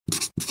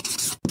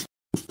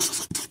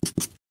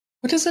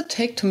What does it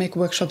take to make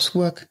workshops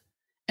work?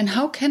 And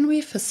how can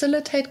we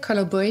facilitate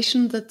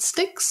collaboration that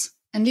sticks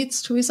and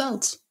leads to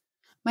results?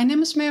 My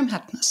name is Miriam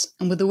Hatness,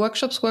 and with the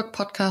Workshops Work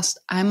podcast,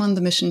 I'm on the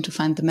mission to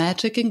find the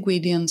magic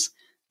ingredients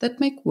that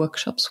make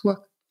workshops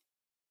work.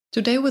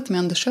 Today with me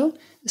on the show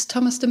is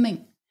Thomas de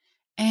Ming,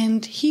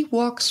 and he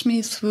walks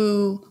me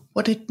through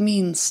what it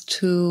means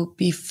to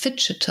be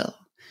phygital,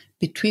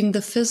 between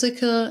the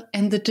physical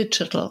and the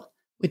digital,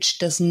 which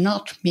does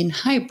not mean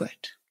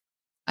hybrid.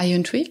 Are you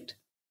intrigued?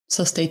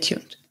 So stay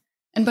tuned.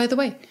 And by the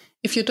way,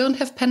 if you don't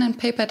have pen and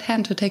paper at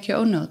hand to take your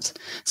own notes,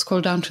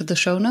 scroll down to the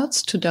show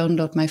notes to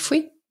download my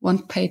free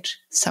one-page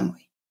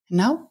summary. And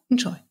now,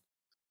 enjoy.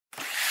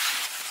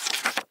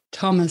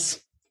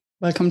 Thomas,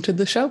 welcome to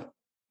the show.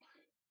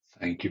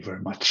 Thank you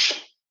very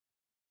much.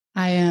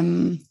 I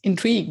am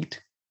intrigued.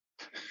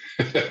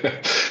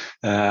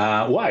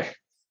 Why?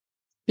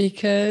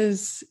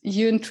 Because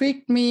you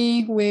intrigued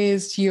me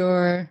with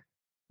your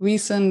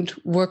recent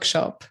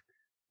workshop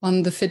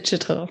on the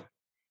Phygital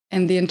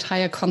and the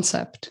entire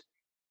concept.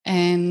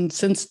 And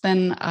since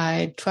then,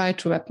 I tried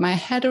to wrap my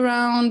head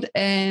around,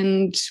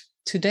 and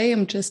today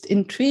I'm just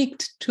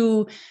intrigued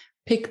to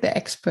pick the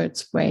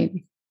expert's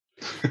brain.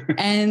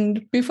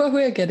 And before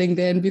we're getting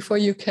there, and before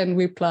you can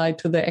reply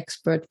to the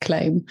expert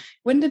claim,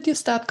 when did you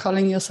start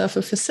calling yourself a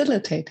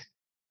facilitator?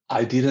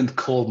 I didn't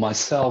call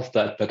myself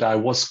that, but I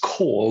was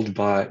called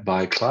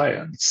by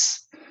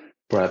clients,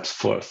 perhaps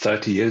for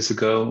 30 years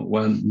ago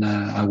when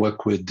I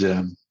worked with...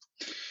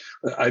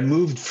 I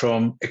moved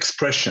from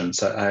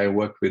expressions. I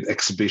worked with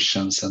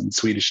exhibitions and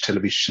Swedish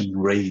television,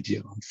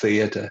 radio, and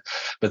theater.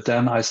 But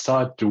then I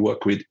started to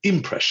work with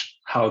impression,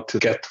 how to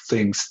get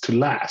things to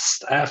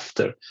last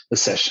after a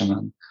session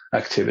and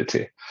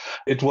activity.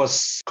 It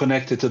was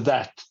connected to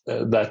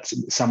that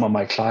some of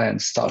my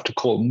clients started to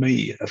call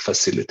me a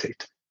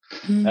facilitator.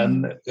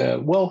 And,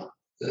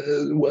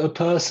 a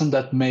person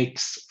that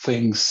makes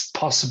things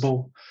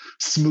possible,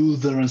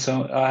 smoother and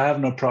so on. I have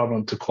no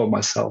problem to call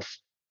myself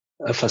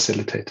a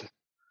facilitator.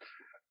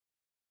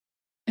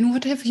 And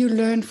what have you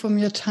learned from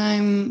your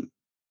time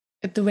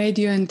at the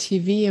radio and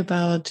TV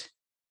about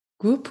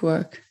group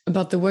work,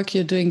 about the work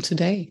you're doing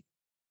today?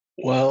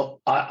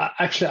 Well,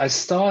 I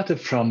started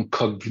from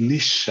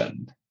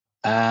cognition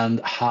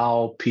and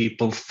how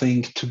people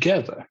think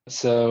together.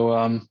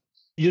 So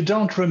you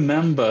don't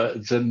remember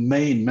the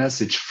main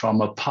message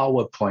from a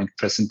PowerPoint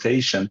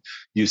presentation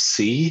you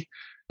see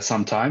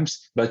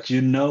sometimes, but you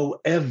know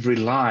every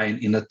line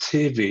in a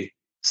TV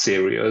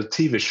series or a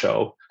TV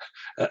show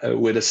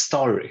with a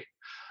story.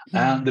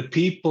 And the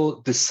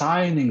people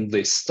designing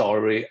this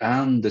story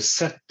and the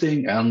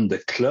setting and the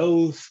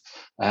clothes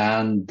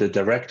and the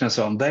director and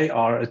so on, they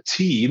are a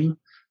team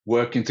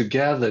working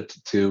together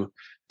to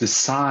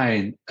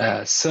design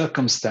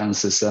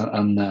circumstances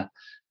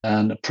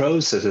and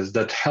processes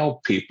that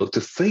help people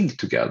to think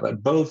together,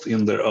 both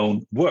in their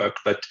own work.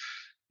 But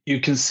you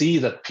can see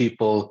that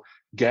people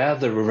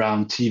gather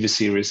around TV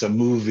series or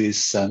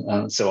movies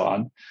and so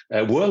on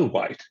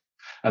worldwide,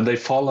 and they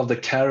follow the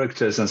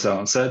characters and so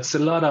on. So it's a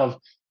lot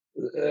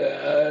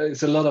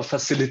of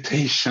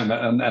facilitation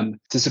and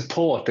to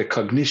support the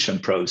cognition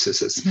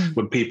processes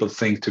when people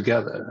think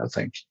together, I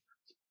think.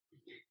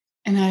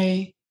 And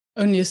I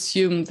only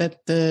assume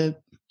that the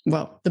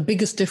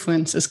biggest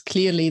difference is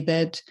clearly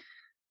that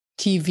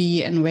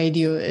TV and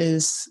radio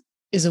is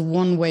a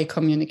one-way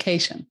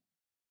communication.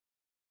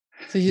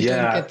 So you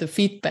don't get the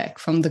feedback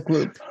from the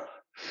group.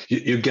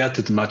 You get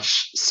it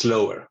much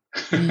slower.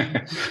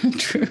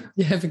 True.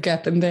 You have a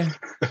gap in there.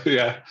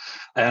 Yeah.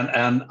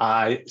 And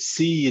I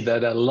see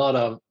that a lot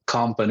of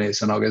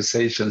companies and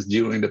organizations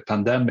during the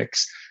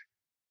pandemics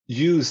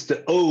use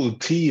the old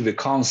TV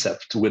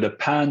concept with a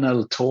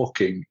panel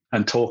talking,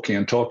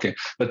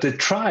 but they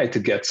try to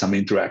get some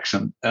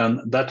interaction. And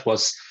that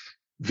was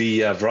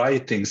via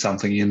writing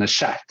something in a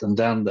chat. And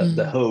then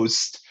the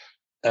host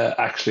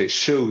actually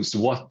shows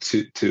what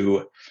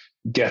to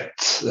get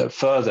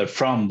further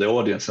from the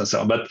audience and so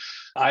on. But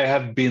I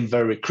have been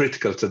very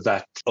critical to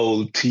that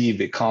old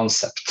TV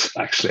concept,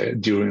 actually,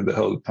 during the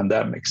whole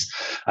pandemics.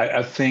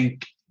 I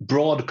think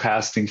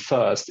broadcasting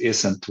first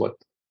isn't what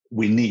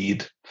we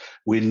need.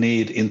 We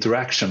need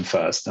interaction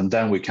first, and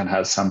then we can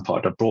have some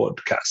part of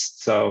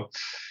broadcast. So,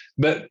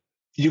 but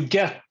you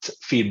get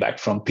feedback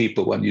from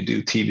people when you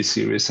do TV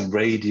series and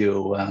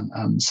radio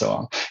and so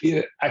on.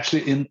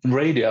 Actually, in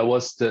radio, I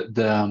was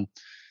the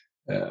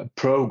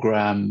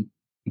program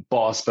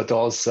boss, but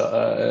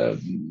also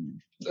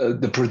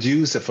the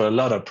producer for a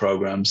lot of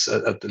programs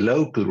at the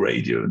local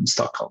radio in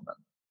Stockholm, and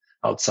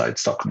outside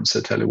Stockholm,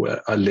 Södertälje,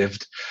 where I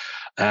lived.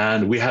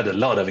 And we had a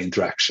lot of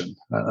interaction,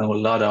 a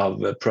lot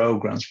of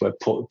programs where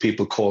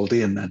people called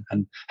in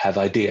and have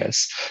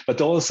ideas,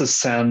 but also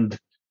send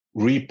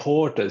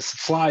reporters,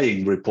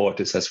 flying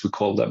reporters, as we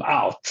call them,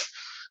 out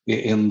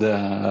in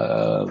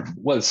the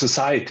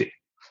society.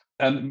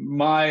 And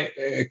my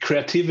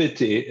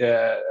creativity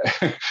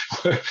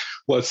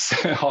was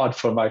hard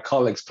for my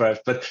colleagues,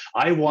 perhaps, but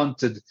I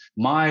wanted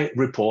my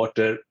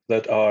reporter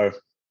that are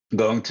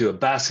going to a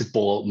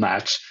basketball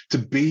match to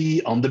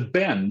be on the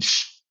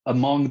bench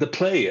among the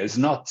players,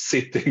 not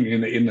sitting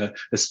in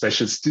a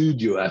special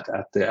studio at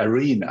the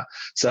arena.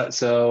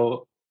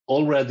 So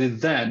already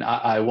then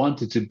I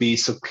wanted to be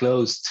so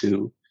close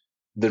to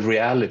the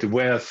reality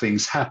where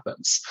things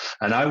happens.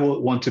 And I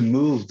want to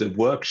move the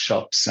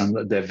workshops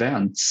and the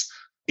events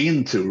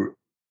into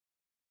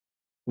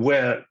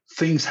where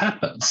things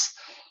happens.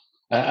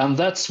 And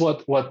that's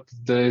what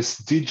this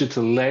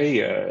digital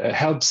layer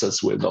helps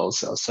us with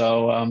also.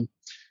 So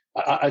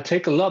I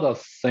take a lot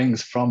of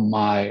things from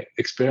my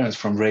experience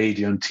from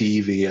radio and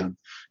TV and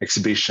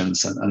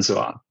exhibitions and so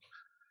on.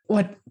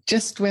 What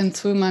just went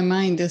through my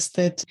mind is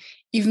that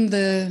even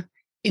the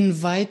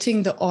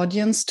inviting the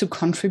audience to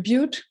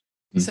contribute.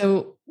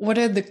 So what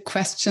are the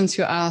questions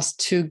you ask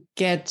to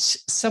get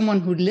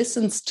someone who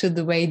listens to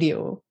the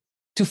radio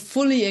to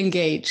fully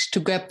engage, to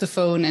grab the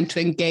phone and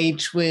to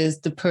engage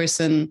with the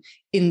person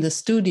in the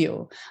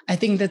studio? I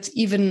think that's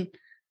even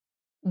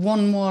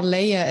one more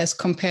layer as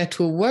compared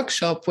to a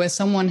workshop where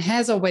someone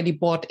has already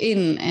bought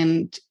in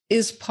and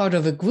is part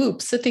of a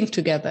group sitting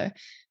together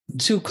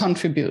to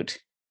contribute.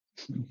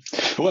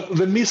 Well,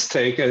 the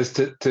mistake is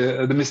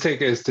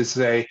to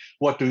say,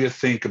 what do you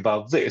think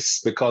about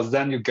this? Because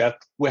then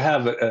we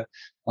have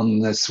on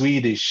the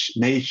Swedish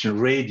nation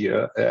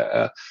radio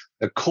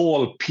a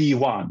call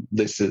P1.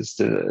 This is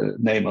the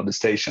name of the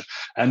station,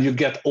 and you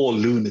get all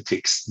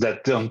lunatics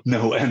that don't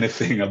know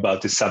anything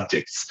about the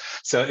subjects.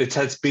 So it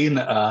has been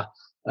a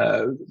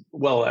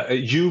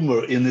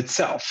humor in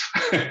itself.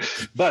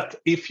 But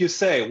if you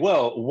say,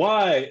 well,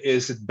 why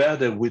is it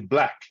better with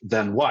black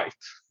than white?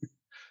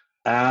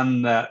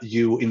 And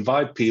you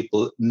invite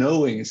people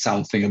knowing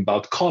something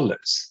about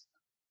colors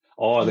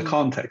or the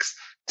context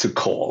to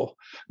call,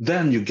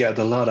 then you get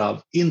a lot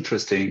of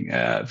interesting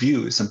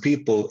views and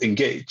people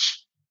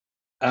engage.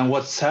 And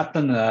what's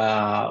happened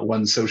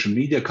when social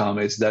media come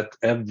is that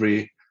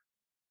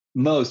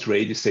most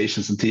radio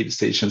stations and TV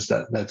stations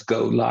that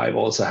go live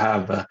also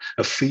have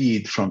a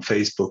feed from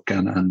Facebook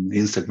and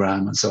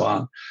Instagram and so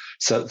on.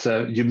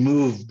 So you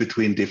move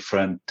between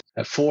different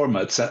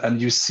formats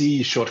and you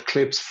see short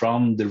clips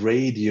from the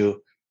radio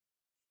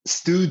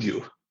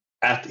studio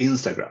at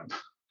Instagram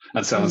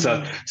and so on.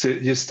 So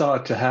you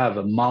start to have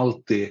a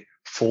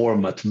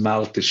multi-format,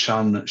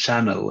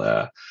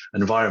 multi-channel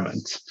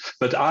environment.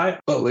 But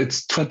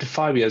it's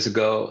 25 years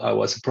ago, I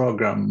was a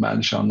program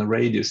manager on the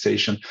radio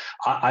station.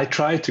 I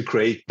tried to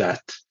create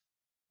that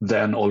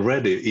then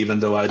already, even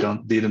though I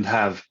didn't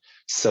have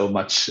so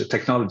much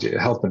technology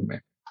helping me.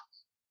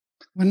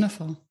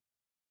 Wonderful.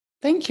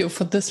 Thank you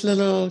for this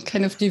little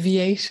kind of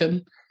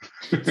deviation.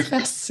 It's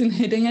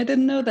fascinating. I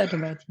didn't know that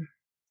about you.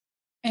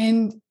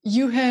 And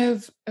you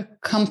have a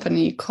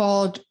company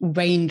called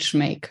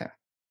Rangemaker.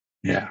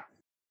 Yeah.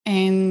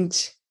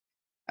 And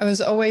I was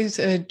always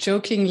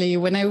jokingly,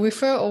 when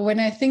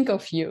I think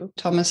of you,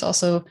 Thomas,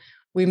 also,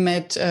 we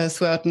met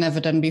throughout Never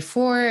Done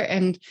Before,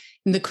 and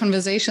in the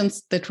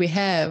conversations that we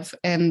have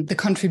and the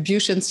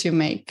contributions you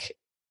make,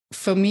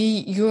 for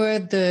me, you're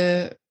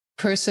the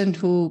person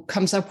who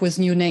comes up with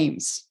new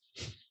names,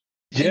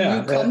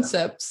 new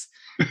concepts.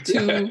 I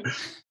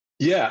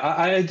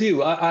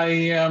do.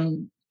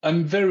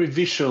 I'm very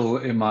visual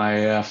in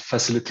my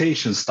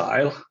facilitation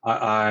style.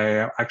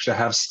 I actually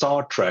have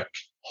Star Trek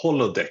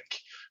Holodeck,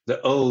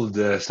 the old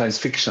science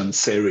fiction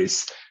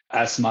series,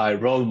 as my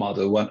role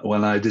model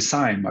when I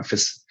design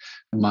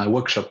my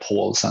workshop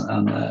halls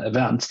and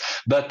events.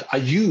 But I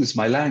use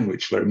my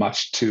language very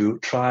much to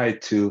try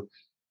to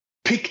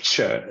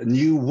picture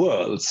new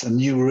worlds and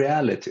new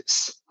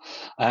realities.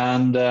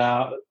 And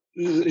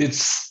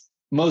it's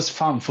most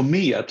fun, for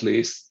me at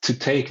least, to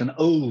take an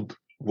old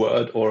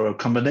word or a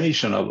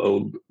combination of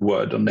old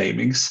word or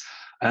namings,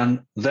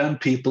 and then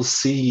people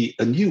see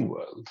a new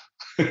world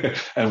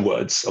and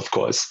words, of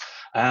course.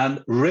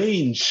 And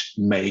range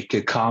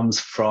maker comes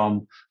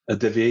from a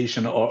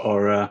deviation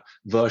or a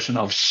version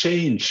of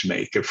change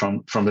maker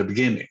from the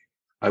beginning.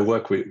 I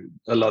work with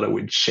a lot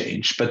with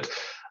change, but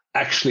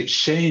actually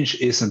change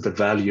isn't the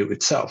value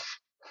itself.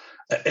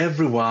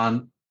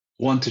 Everyone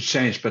want to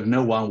change, but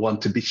no one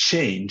want to be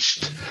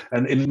changed.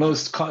 And in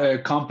most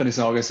companies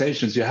and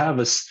organizations, you have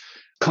a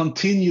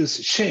continuous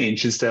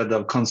change instead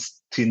of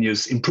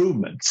continuous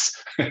improvements.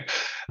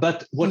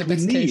 But what we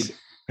need,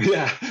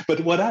 but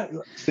what I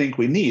think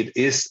we need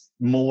is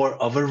more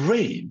of a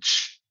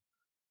range.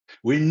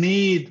 We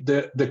need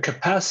the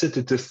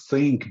capacity to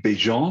think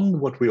beyond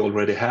what we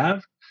already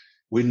have.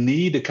 We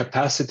need a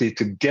capacity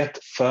to get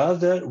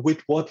further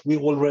with what we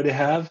already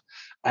have.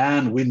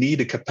 And we need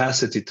a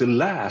capacity to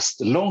last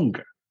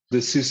longer, the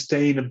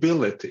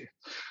sustainability.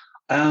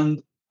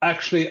 And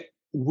actually,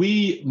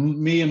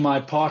 me and my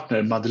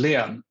partner,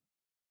 Madeleine,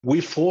 we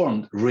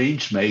formed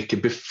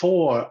Rangemaker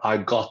before I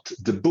got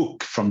the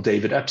book from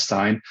David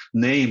Epstein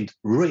named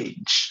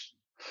Range.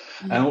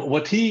 Mm-hmm. And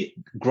what he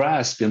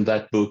grasped in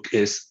that book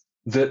is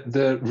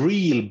the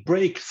real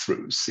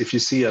breakthroughs. If you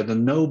see the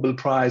Nobel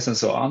Prize and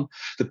so on,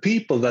 the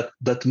people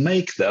that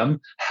make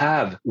them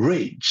have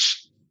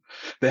range.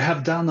 They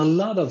have done a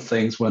lot of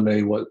things when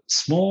they were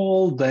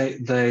small.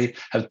 They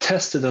have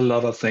tested a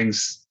lot of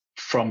things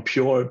from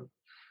pure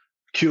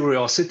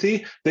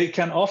curiosity, they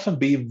can often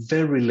be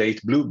very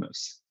late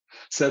bloomers.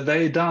 So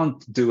they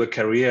don't do a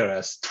career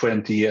as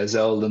 20 years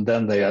old and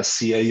then they are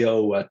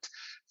CAO at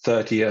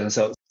 30 years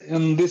old.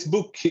 In this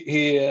book,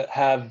 he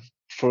have,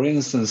 for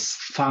instance,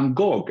 Van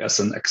Gogh as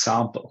an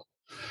example,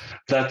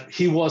 that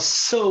he was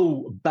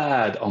so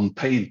bad on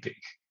painting.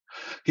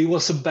 He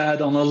was so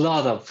bad on a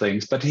lot of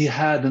things, but he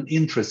had an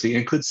interest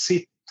and could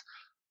sit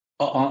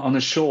on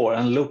a shore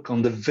and look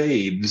on the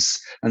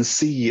waves and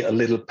see a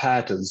little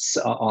patterns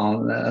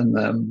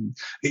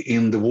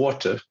in the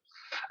water.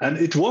 And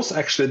it was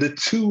actually the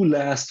 2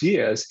 last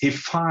years he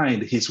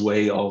found his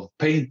way of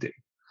painting.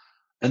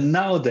 And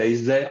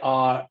nowadays they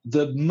are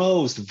the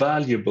most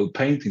valuable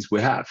paintings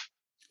we have.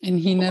 And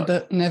he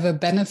never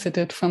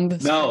benefited from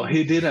this. No,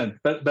 he didn't.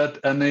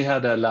 And he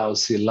had a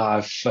lousy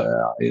life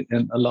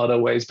in a lot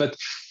of ways. But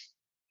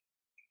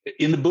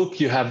in the book,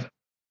 you have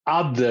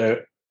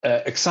other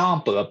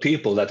example of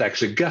people that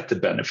actually get the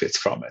benefits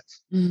from it.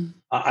 Mm.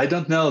 I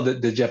don't know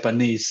the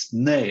Japanese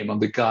name of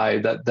the guy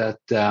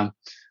that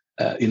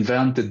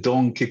invented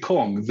Donkey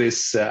Kong,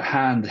 this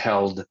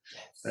handheld.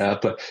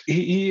 But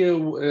he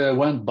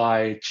went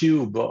by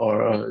tube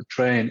or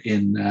train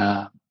in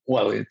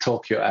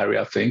Tokyo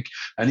area, I think,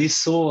 and he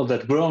saw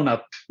that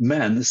grown-up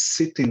men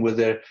sitting with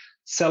their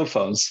cell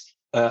phones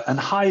and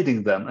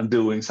hiding them and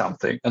doing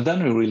something. And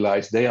then we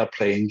realized they are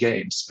playing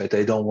games, but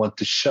they don't want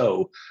to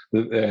show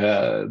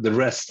the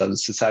rest of the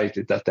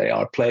society that they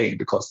are playing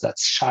because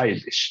that's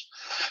childish.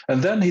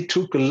 And then he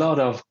took a lot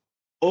of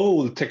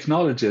old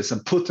technologies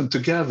and put them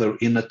together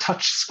in a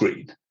touch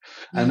screen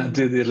and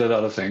did a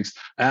lot of things.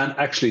 And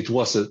actually, it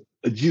was a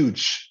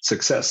huge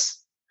success.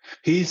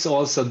 He's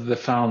also the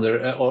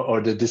founder or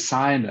the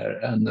designer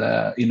and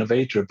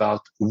innovator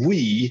about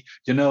Wii.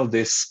 You know,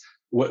 this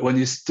when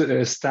you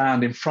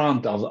stand in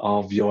front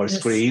of your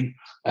screen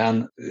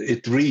and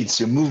it reads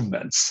your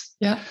movements.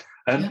 Yeah.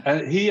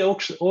 And he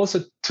also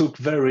took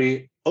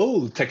very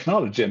old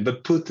technology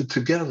but put it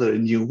together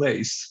in new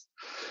ways.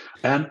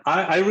 And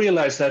I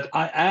realized that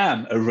I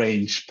am a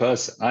range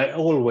person. I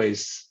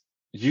always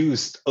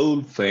used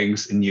old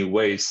things in new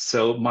ways.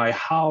 So my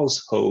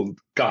household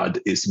god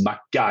is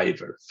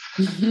MacGyver.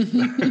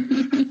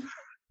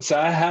 So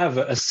I have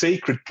a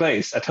sacred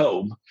place at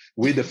home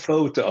with a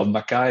photo of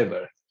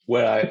MacGyver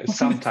where I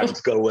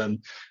sometimes go and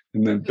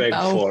beg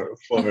for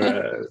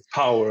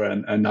power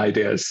and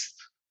ideas.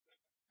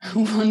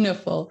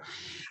 Wonderful.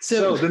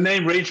 So the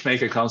name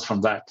Rangemaker comes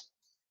from that.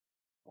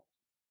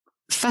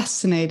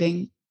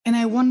 Fascinating. And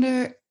I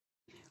wonder,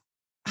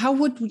 how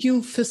would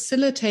you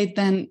facilitate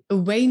then a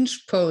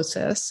range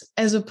process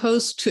as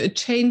opposed to a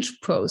change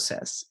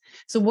process?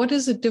 So what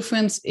is the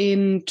difference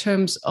in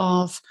terms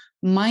of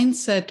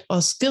mindset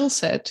or skill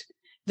set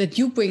that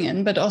you bring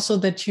in, but also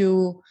that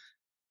you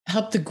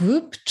help the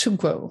group to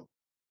grow?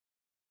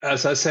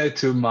 As I say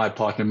to my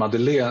partner,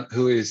 Madeleine,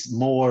 who is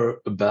more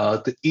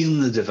about the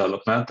inner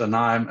development, and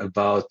I'm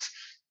about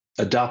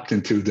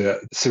adapting to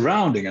the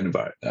surrounding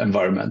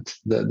environment,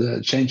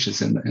 the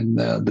changes in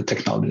the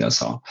technology and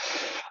so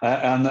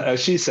on. And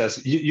she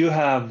says, you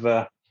have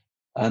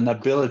an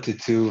ability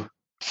to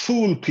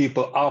fool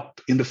people up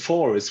in the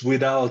forest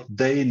without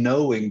they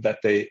knowing that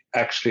they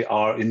actually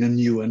are in a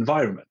new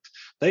environment.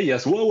 They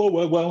just,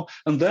 whoa,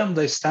 and then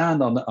they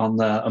stand on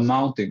a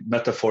mountain,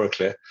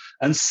 metaphorically,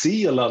 and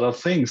see a lot of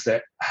things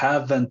they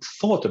haven't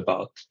thought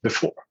about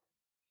before.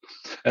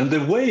 And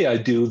the way I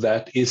do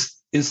that is,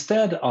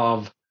 instead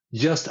of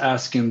just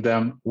asking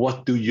them,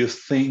 what do you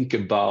think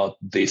about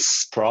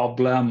this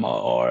problem,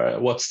 or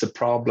what's the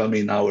problem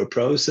in our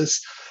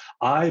process?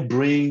 I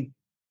bring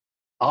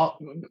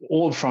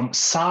all from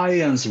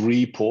science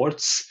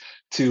reports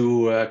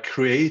to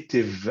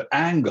creative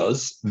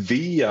angles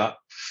via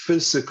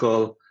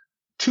physical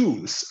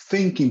tools,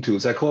 thinking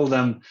tools. I call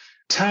them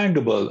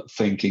tangible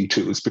thinking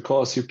tools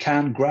because you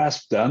can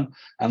grasp them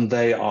and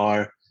they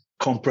are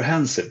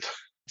comprehensive.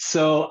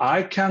 So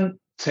I can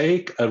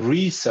take a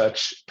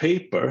research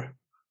paper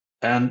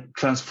and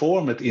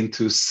transform it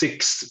into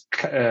 6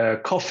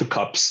 coffee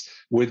cups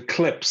with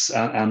clips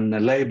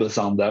and labels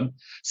on them.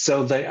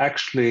 So they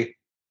actually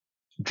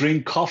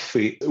drink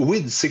coffee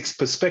with 6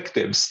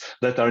 perspectives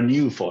that are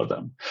new for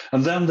them.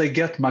 And then they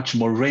get much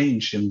more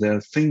range in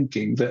their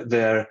thinking,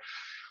 their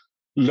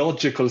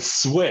logical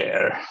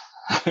swear,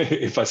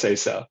 if I say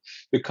so.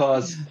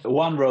 Because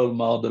one role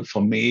model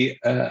for me,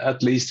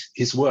 at least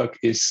his work,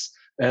 is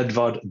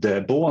Edward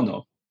de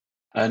Bono.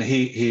 And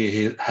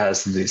he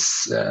has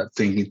this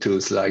thinking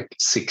tools like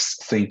 6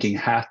 thinking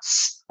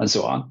hats and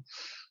so on.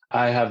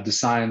 I have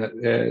designed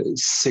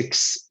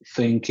 6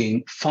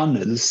 thinking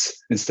funnels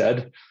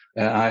instead.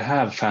 I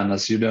have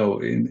funnels,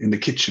 in the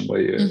kitchen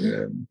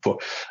where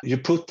you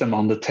put them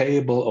on the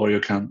table, or you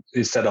can,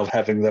 instead of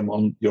having them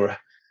on your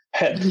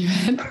head.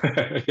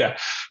 Yeah.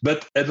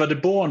 But Edward de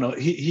Bono,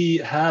 he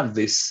have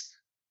this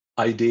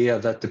idea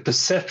that the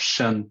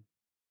perception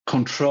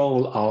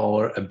control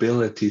our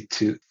ability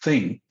to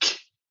think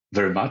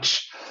very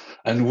much.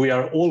 And we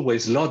are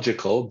always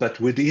logical, but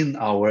within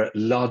our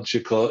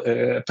logical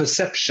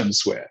perception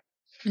sphere.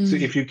 So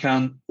if you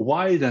can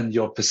widen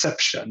your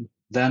perception,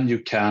 then you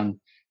can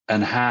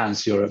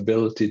enhance your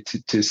ability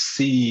to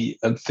see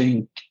and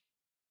think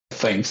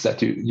things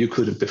that you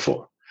couldn't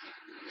before.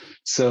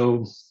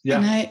 So,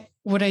 yeah. And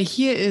what I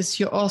hear is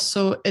you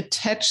also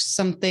attach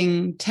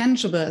something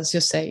tangible, as you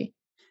say.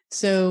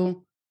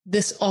 So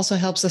this also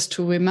helps us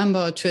to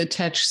remember to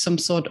attach some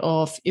sort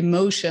of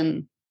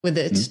emotion with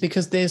it,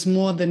 because there's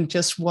more than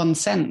just one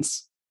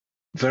sense.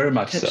 Very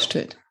much so. To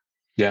it.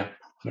 Yeah.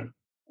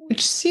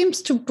 Which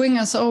seems to bring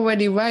us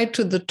already right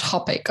to the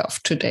topic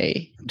of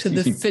today, to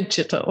the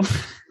Phygital.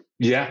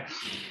 Yeah.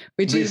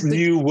 Which this is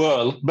new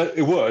word,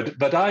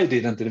 but I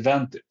didn't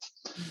invent it.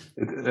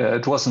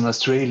 It was an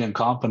Australian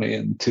company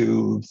in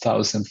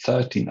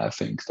 2013, I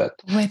think, that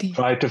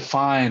tried to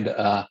find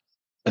a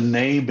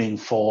naming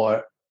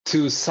for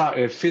two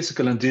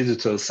physical and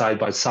digital side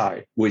by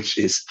side, which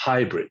is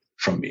hybrid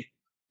from me.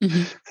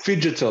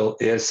 Phygital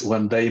is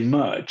when they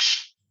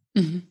merge.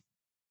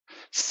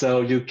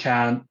 So you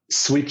can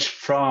switch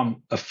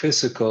from a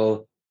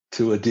physical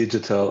to a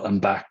digital and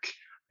back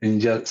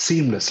and just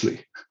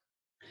seamlessly.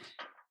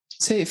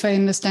 So if I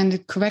understand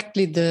it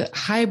correctly, the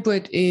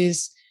hybrid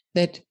is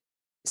that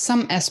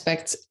some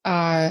aspects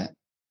are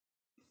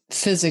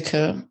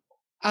physical,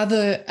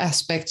 other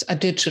aspects are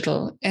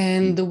digital.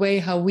 And the way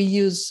how we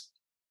use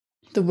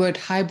the word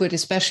hybrid,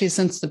 especially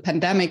since the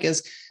pandemic,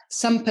 is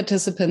some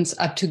participants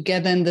are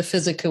together in the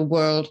physical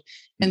world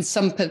and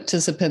some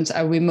participants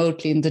are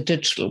remotely in the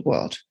digital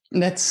world.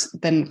 And that's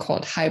then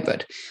called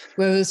hybrid.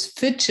 Whereas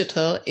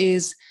Phygital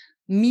is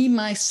me,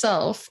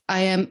 myself,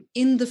 I am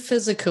in the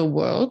physical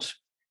world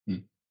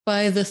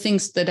by the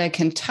things that I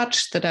can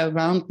touch that are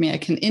around me, I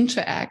can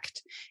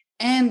interact.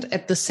 And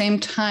at the same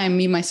time,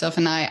 me, myself,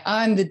 and I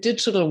are in the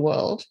digital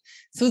world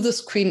through the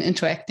screen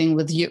interacting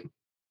with you.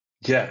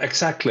 Yeah,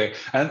 exactly.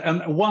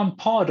 And one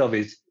part of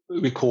it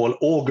we call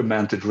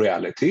augmented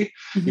reality.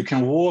 You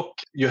can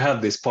walk, you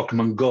have this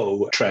Pokemon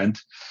Go trend.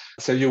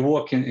 So you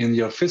walk in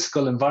your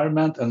physical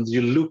environment and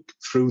you look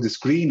through the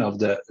screen of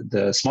the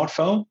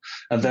smartphone,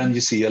 and then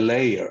you see a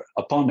layer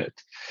upon it.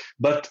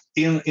 But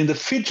in the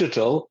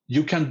Phygital,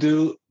 you can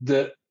do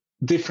the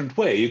different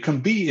way. You can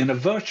be in a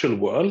virtual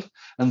world,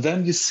 and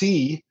then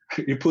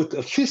you put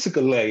a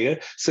physical layer,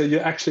 so you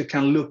actually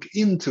can look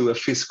into a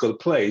physical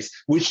place,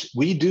 which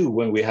we do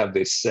when we have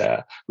this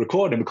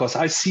recording, because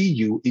I see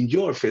you in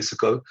your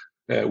physical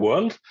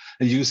world,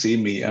 and you see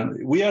me, and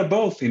we are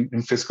both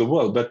in physical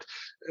world. But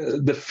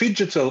the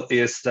Phygital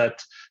is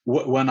that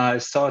when I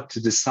start to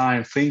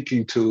design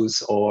thinking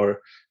tools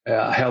or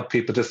help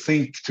people to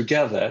think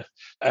together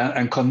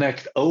and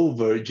connect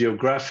over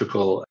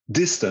geographical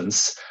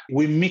distance,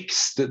 we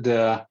mix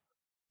the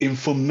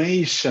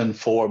information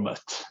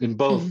format in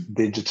both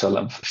digital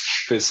and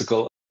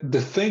physical.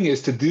 The thing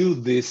is to do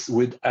this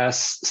with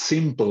as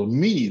simple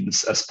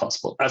means as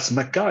possible, as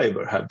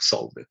MacGyver had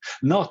solved it,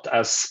 not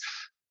as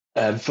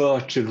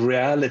virtual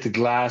reality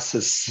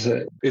glasses.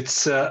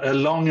 It's a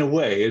longer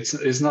way.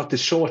 It's not the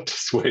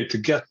shortest way to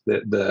get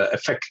the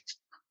effect.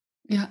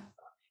 Yeah.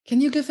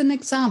 Can you give an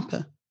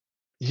example?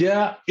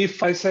 Yeah,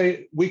 if I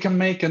say we can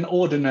make an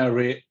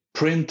ordinary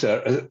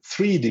printer, a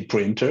 3D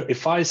printer,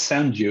 if I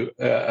send you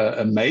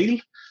a mail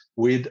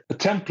with a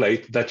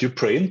template that you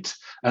print,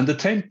 and the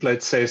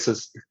template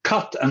says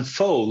cut and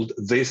fold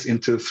this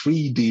into a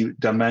 3D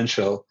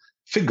dimensional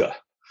figure.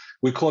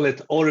 We call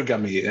it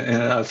origami.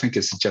 I think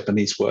it's a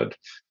Japanese word.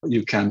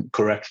 You can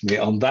correct me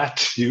on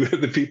that, you,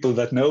 the people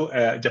that know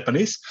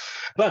Japanese.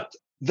 But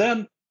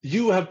then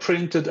you have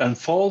printed and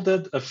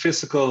folded a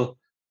physical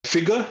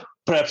figure,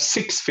 perhaps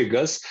 6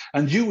 figures,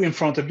 and you in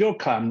front of your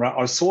camera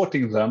are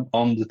sorting them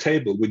on the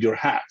table with your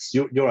hands.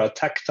 You're a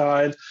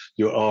tactile,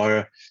 you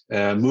are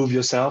move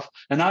yourself,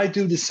 and I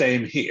do the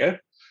same here.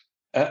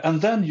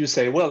 And then you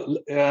say, well,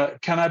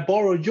 can I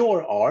borrow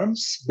your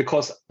arms?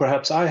 Because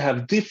perhaps I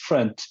have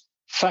different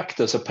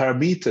factors or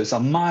parameters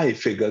on my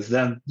figures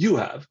than you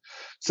have.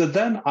 So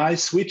then I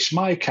switch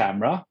my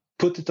camera,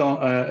 put it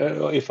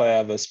on, if I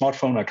have a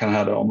smartphone, I can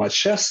have it on my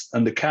chest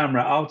and the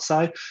camera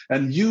outside,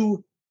 and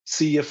you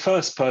see a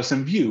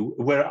first-person view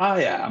where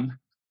I am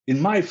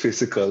in my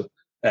physical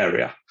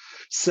area.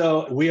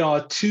 So we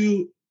are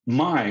two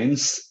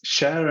minds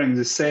sharing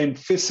the same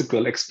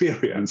physical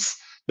experience,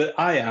 but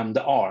I am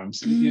the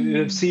arms. You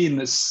have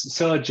seen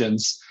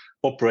surgeons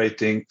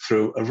operating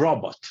through a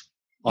robot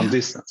on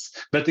distance,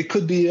 but it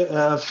could be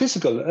a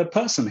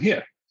person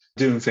here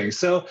doing things.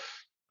 So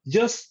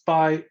just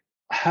by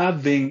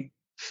having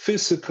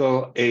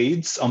physical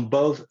aids on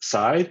both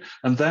sides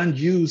and then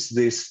use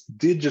this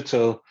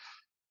digital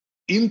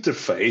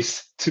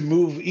interface to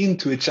move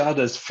into each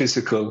other's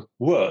physical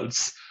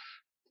worlds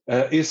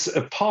is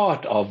a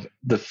part of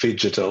the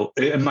Phygital,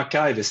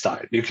 MacGyver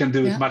style. You can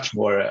do it much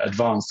more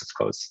advanced, of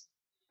course.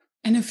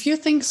 And a few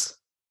things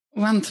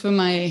run through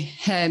my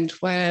head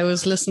while I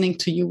was listening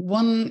to you.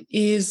 One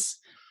is,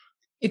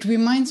 it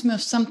reminds me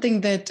of something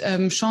that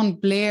Sean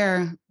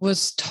Blair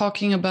was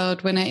talking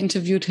about when I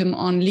interviewed him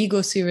on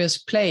Lego Serious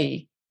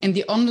Play and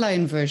the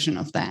online version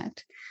of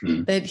that.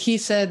 That he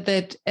said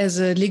that as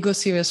a Lego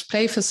Serious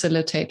Play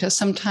facilitator,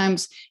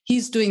 sometimes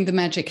he's doing the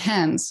magic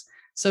hands,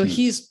 So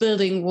he's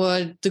building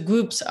what the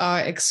groups are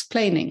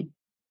explaining.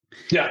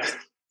 Yeah,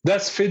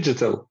 that's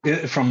Phygital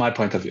from my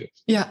point of view.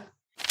 Yeah.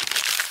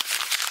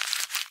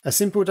 A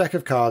simple deck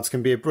of cards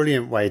can be a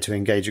brilliant way to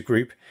engage a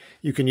group.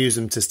 You can use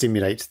them to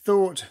stimulate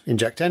thought,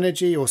 inject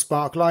energy, or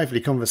spark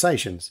lively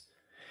conversations.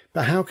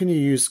 But how can you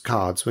use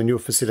cards when you're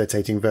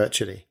facilitating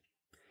virtually?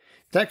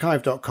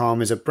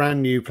 Deckhive.com is a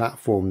brand new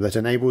platform that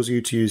enables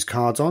you to use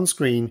cards on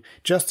screen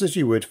just as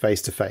you would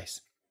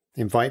face-to-face.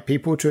 Invite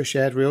people to a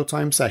shared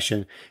real-time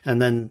session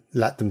and then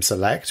let them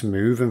select,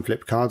 move, and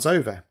flip cards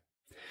over.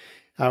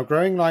 Our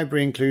growing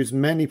library includes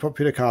many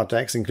popular card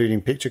decks,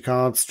 including picture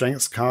cards,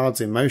 strengths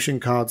cards, emotion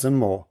cards, and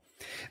more.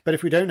 But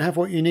if we don't have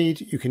what you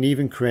need, you can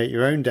even create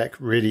your own deck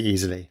really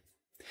easily.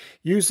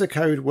 Use the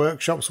code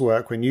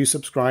WORKSHOPSWORK when you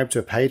subscribe to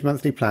a paid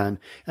monthly plan,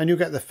 and you'll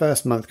get the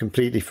first month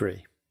completely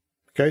free.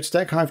 Go to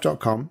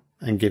deckhive.com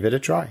and give it a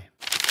try.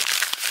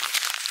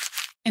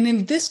 And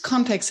in this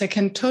context, I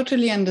can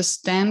totally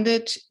understand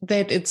it,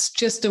 that it's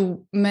just a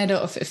matter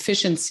of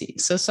efficiency.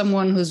 So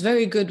someone who's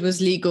very good with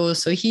Lego,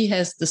 so he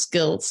has the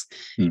skills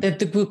that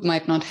the group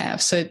might not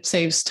have. So it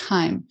saves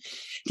time.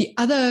 The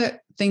other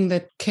thing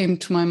that came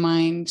to my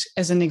mind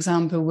as an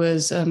example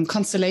was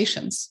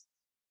constellations,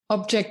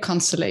 object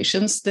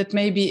constellations, that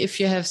maybe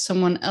if you have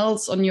someone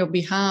else on your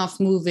behalf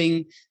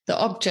moving the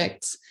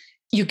objects,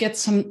 you get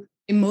some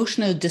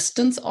emotional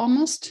distance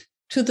almost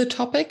to the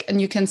topic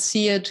and you can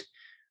see it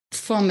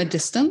from a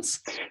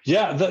distance.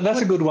 Yeah, that's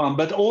a good one.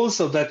 But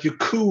also that you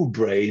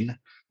co-brain.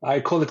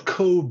 I call it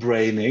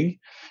co-braining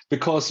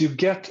because you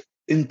get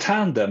in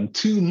tandem,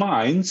 two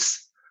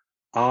minds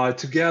are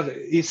together,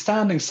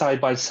 standing side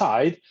by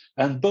side,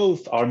 and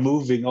both are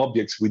moving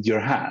objects with your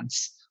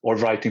hands or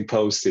writing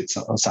post-its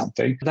or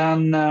something.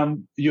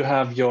 Then you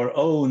have your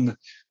own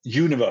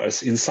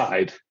universe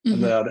inside,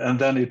 and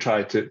then you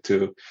try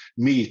to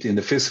meet in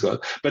the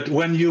physical. But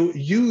when you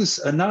use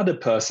another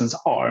person's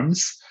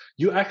arms,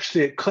 you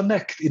actually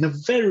connect in a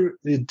very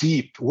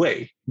deep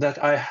way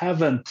that I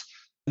haven't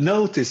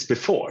noticed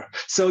before.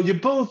 So you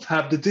both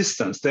have the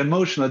distance, the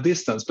emotional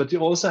distance, but you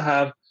also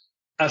have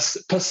a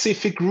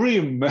Pacific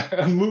Rim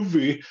a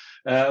movie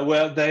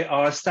where they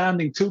are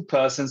standing two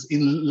persons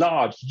in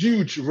large,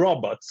 huge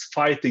robots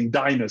fighting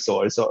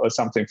dinosaurs or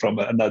something from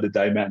another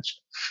dimension.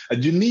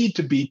 And you need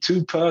to be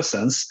two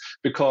persons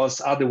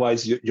because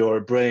otherwise your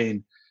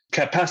brain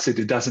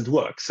capacity doesn't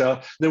work.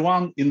 So the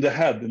one in the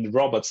head and the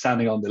robot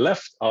standing on the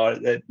left are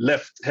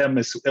left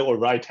hemisphere or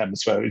right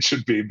hemisphere, it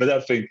should be, but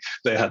I think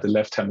they had the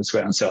left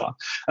hemisphere and so on.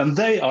 And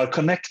they are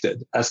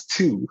connected as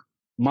two,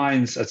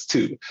 minds as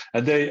two.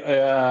 And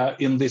they,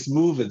 in this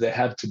movie, they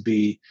have to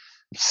be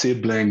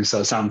siblings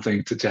or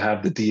something to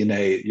have the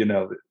DNA,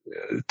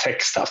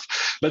 tech stuff.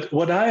 But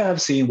what I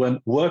have seen when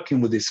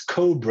working with this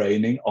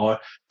co-braining or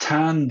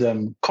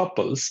tandem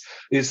couples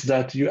is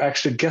that you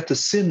actually get a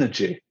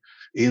synergy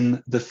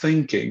in the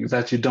thinking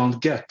that you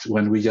don't get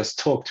when we just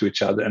talk to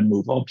each other and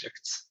move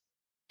objects.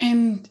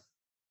 And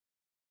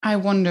I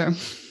wonder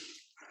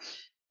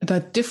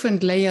about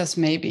different layers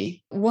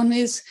maybe. One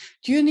is,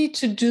 do you need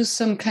to do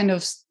some kind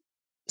of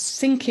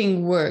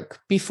thinking work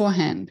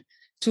beforehand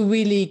to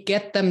really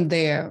get them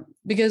there?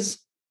 Because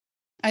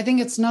I think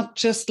it's not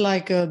just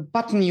like a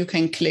button you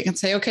can click and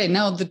say, okay,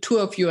 now the two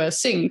of you are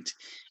synced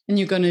and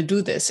you're going to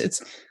do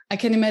this. I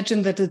can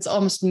imagine that it's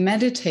almost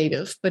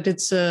meditative, but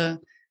it's a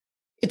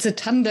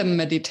tandem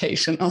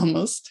meditation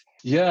almost.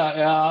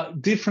 Yeah,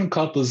 different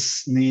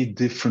couples need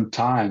different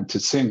time to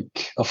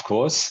sync, of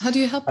course. How do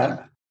you help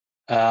them?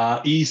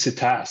 Easy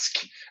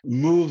task.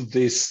 Move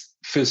this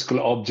physical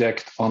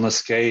object on a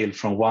scale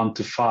from 1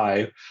 to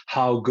 5.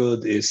 How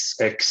good is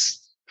X?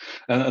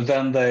 And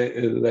then they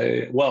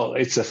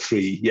it's a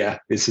 3. Yeah,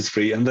 it's a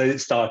 3. And they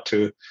start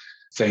to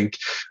think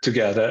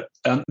together.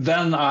 And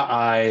then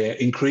I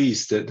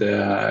increase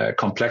the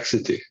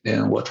complexity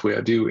in what we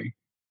are doing.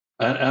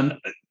 And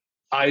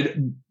I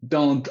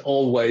don't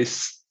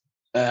always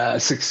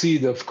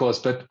succeed, of course,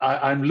 but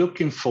I'm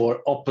looking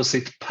for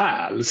opposite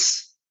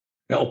pals,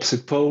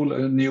 opposite pole,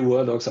 a new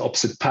word, also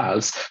opposite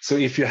pals. So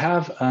if you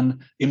have an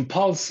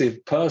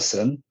impulsive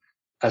person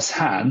as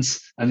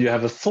hands and you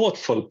have a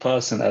thoughtful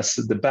person as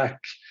the back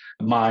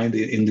mind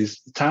in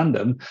this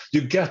tandem,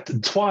 you get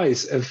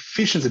twice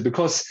efficiency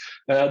because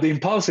the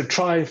impulsive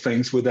try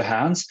things with the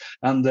hands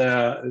and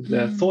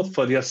the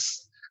thoughtful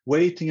just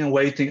waiting,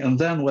 and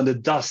then when the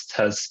dust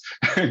has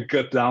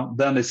got down,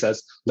 then it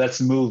says,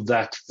 let's move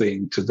that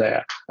thing to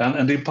there.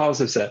 And the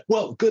impulsive said,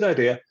 well, good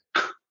idea.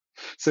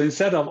 So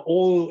instead of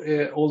all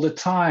the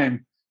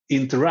time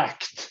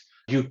interact,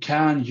 you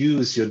can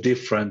use your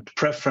different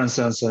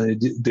preferences and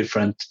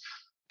different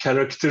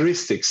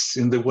characteristics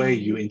in the way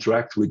you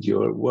interact with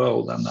your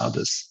world and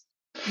others.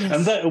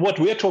 Yes. And what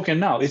we're talking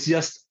now is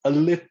just a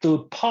little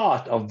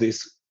part of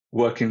this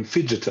working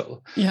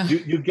Phygital. Yeah.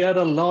 You get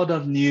a lot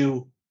of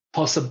new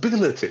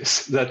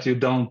possibilities that you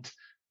don't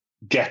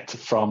get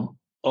from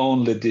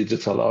only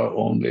digital or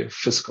only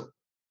physical.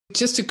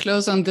 Just to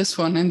close on this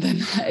one, and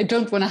then I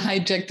don't want to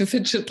hijack the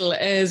Phygital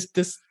as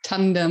this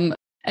tandem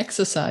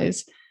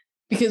exercise,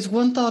 because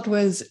one thought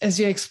was, as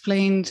you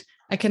explained,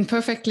 I can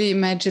perfectly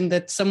imagine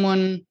that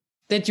someone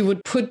that you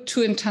would put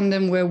two in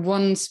tandem where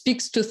one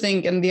speaks to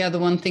think and the other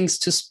one thinks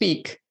to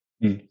speak.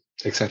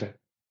 Exactly.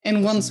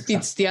 And one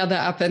speeds the other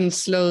up and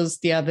slows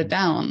the other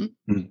down.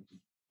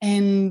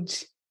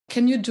 And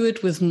can you do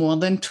it with more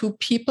than two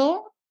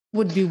people?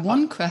 Would be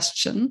one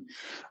question.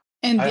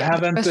 And I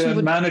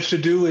haven't managed to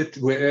do it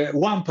where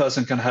one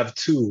person can have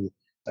two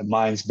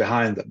minds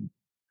behind them.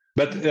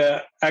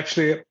 But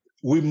actually,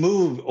 we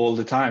move all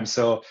the time.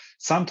 So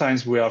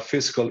sometimes we are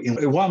physical.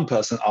 One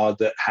person are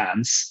the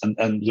hands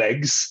and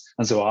legs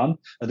and so on.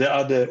 And the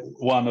other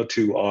one or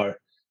two are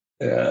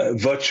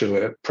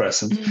virtually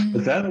present.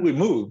 But then we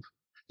move.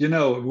 You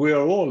know, we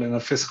are all in a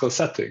physical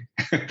setting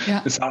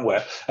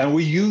somewhere. And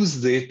we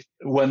use it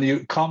when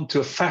you come to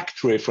a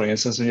factory, for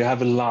instance, and you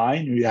have a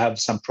line, you have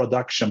some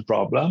production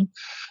problem,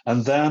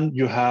 and then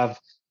you have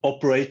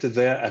operator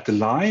there at the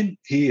line.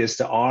 He is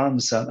the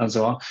arms and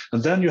so on.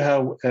 And then you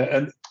have,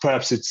 and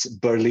perhaps it's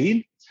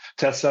Berlin,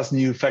 Tesla's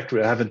new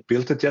factory. I haven't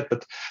built it yet,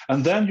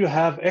 and then you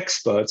have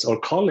experts or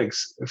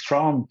colleagues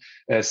from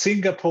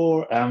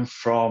Singapore and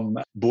from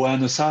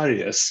Buenos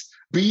Aires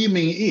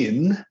beaming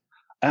in.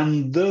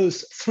 And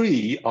those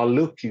three are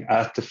looking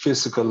at the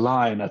physical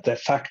line at the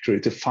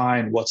factory to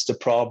find what's the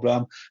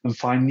problem and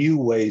find new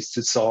ways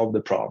to solve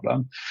the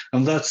problem.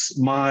 And that's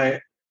my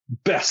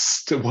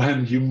best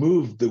when you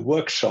move the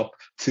workshop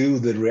to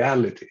the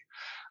reality.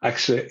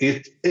 Actually,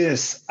 it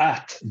is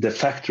at the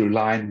factory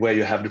line where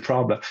you have the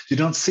problem. You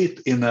don't sit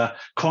in a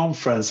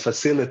conference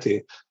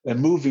facility and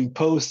moving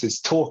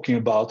posters talking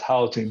about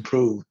how to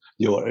improve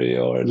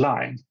your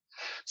line.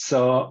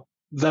 So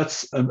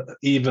that's an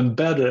even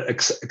better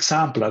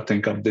example, I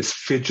think, of this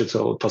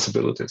Phygital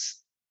possibilities.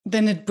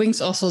 Then it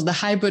brings also the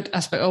hybrid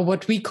aspect, or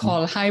what we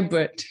call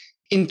hybrid,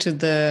 into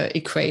the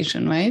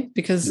equation, right?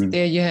 Because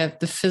there you have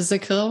the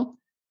physical,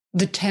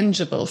 the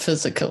tangible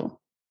physical,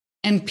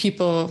 and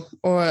people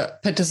or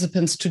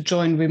participants to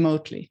join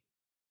remotely.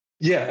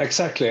 Yeah,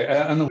 exactly.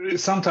 And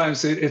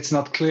sometimes it's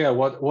not clear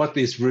what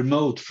is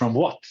remote from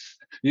what.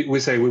 We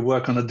say we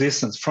work on a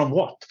distance. From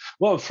what?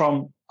 Well,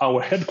 from our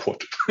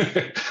headquarters.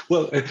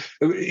 Well,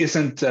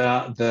 isn't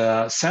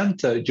the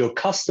center your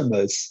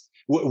customers,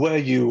 where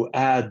you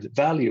add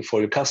value for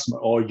your customer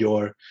or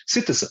your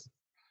citizen?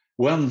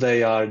 When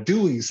they are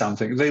doing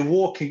something, they're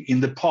walking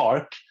in the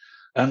park,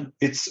 and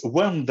it's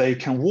when they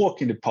can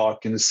walk in the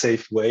park in a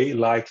safe way,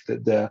 like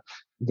the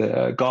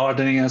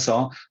gardening and so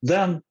on,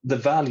 then the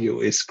value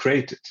is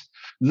created.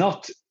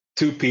 Not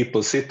two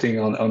people sitting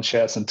on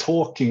chairs and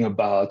talking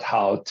about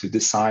how to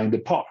design the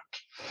park.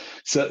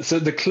 So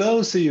the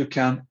closer you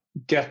can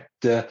get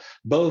the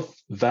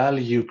both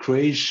value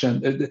creation,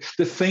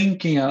 the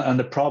thinking and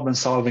the problem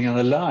solving and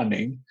the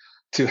learning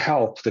to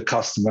help the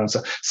customer.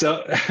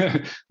 So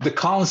the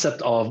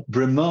concept of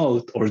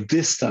remote or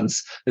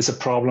distance is a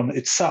problem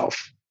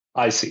itself,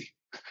 I see,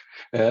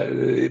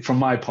 from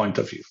my point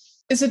of view.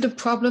 Is it a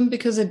problem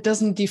because it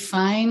doesn't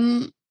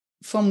define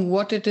from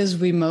what it is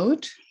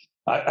remote?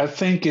 I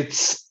think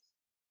it's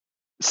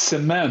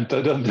cement.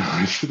 I don't know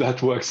if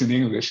that works in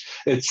English.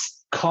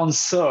 It's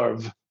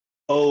conserve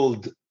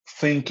old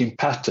thinking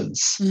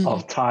patterns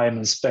of time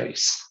and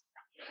space.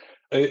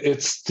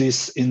 It's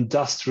this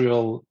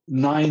industrial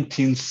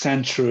 19th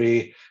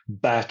century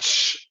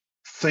batch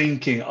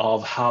thinking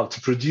of how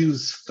to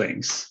produce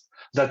things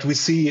that we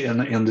see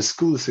in the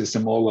school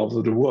system all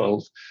over the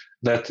world.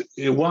 That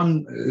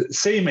one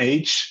same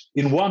age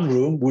in one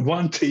room with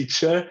one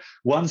teacher,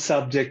 one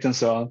subject and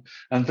so on,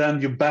 and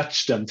then you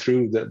batch them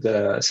through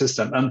the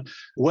system. And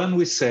when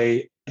we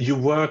say you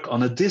work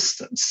on a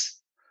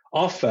distance,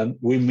 often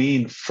we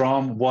mean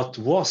from what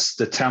was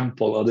the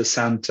temple or the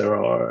center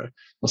or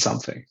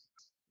something.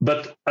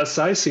 But as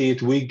I see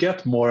it, we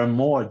get more and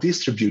more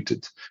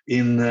distributed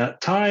in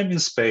time, in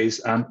space,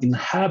 and in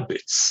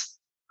habits.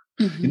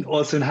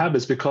 Also in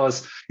habits,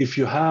 because if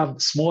you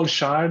have small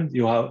child,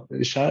 you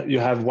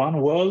have one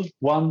world,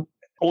 one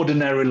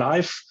ordinary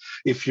life.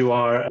 If you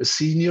are a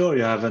senior,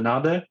 you have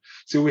another.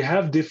 So we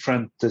have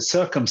different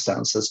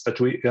circumstances, but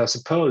we are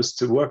supposed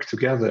to work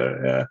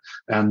together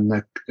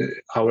and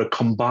our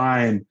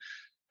combined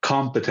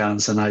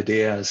competence and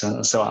ideas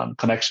and so on,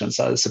 connections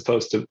are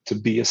supposed to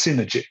be a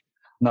synergy,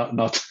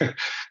 not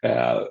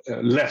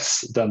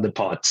less than the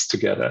parts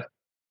together.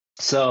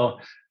 So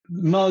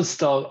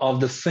most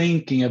of the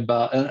thinking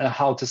about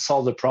how to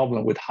solve the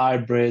problem with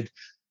hybrid,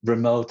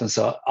 remote, and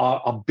so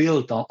on are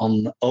built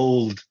on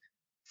old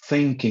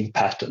thinking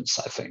patterns,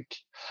 I think.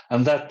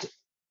 And that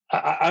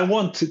I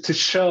want to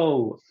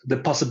show the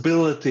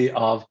possibility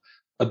of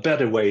a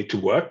better way to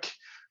work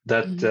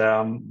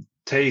that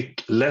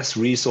take less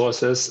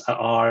resources,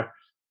 are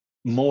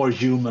more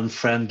human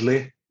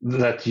friendly,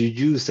 that you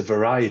use the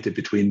variety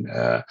between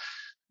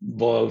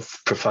both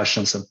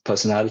professions and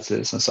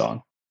personalities and so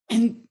on.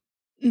 And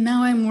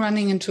now I'm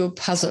running into a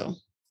puzzle.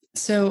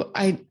 So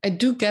I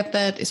do get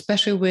that,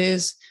 especially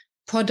with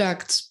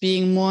products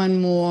being more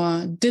and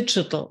more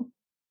digital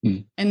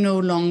and no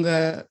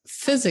longer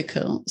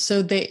physical.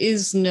 So there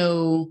is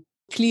no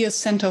clear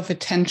center of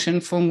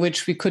attention from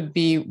which we could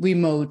be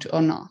remote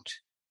or not.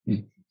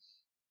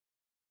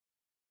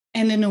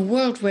 And in a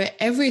world where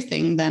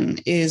everything then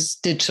is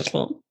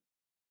digital,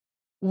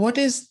 what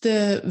is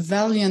the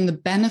value and the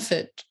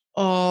benefit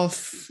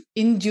of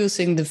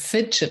inducing the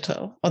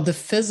phygital or the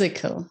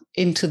physical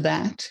into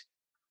that?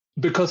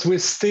 Because we're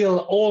still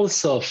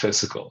also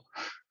physical.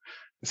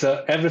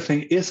 So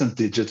everything isn't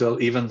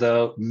digital, even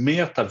though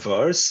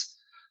metaverse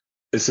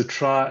is a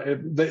try.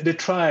 They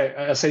try,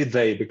 I say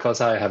they because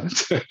I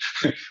haven't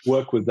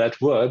worked with that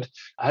word.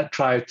 I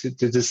try to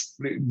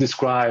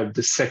describe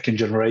the second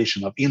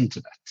generation of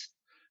internet,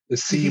 the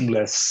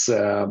seamless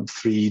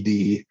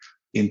 3D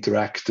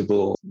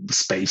interactable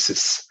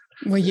spaces.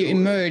 Where you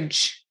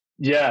emerge.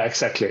 Yeah,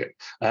 exactly.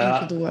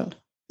 Into the world.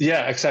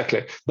 Yeah,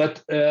 exactly.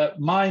 But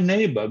my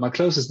neighbor, my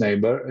closest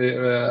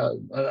neighbor,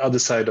 other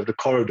side of the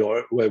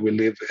corridor where we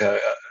live,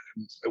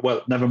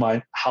 well, never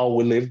mind how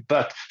we live,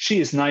 but she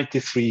is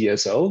 93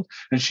 years old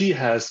and she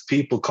has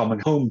people coming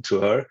home to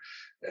her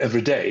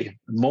every day,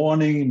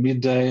 morning,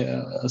 midday,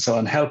 and so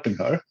on, helping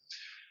her.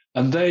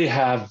 And they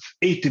have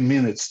 80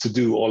 minutes to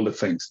do all the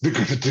things,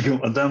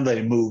 and then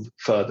they move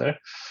further.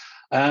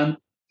 And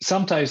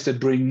sometimes they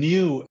bring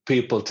new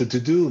people to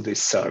do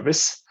this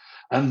service.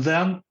 And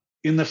then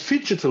in the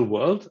phygital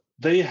world,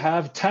 they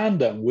have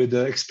tandem with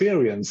the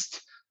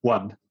experienced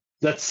one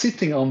that's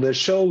sitting on their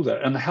shoulder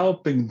and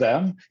helping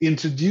them,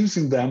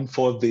 introducing them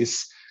for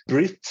this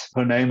Brit,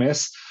 her name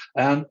is,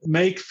 and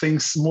make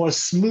things more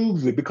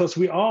smoothly because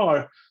we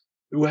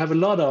have a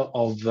lot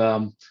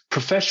of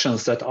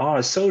professions that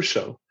are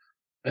social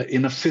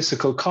in a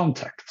physical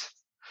contact.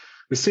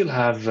 We still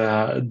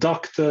have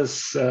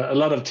doctors, a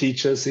lot of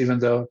teachers,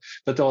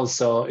 but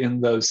also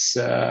in those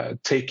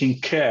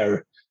taking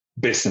care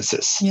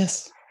businesses.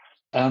 Yes.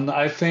 And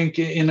I think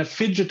in a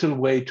phygital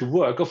way to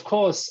work, of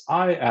course,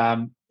 I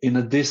am in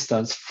a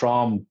distance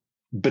from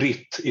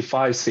Brit if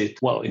I sit,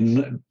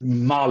 in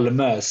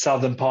Malmö,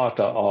 southern part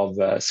of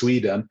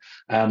Sweden,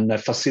 and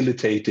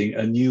facilitating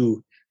a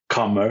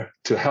newcomer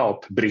to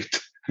help Brit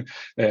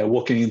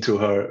walking into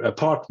her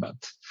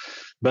apartment.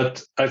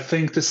 But I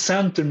think the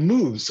center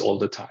moves all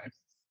the time.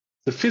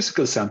 The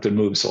physical center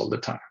moves all the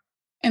time.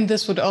 And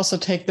this would also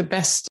take the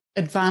best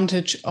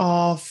advantage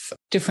of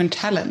different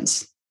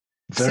talents.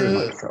 Very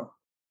much so.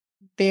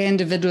 There are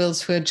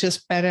individuals who are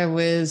just better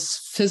with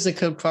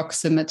physical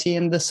proximity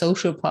and the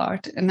social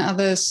part, and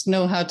others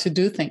know how to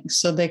do things.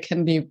 So they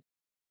can be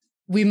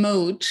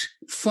remote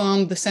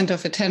from the center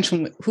of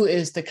attention, who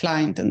is the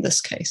client in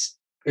this case.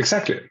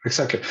 Exactly.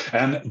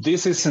 And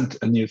this isn't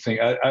a new thing.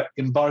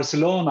 In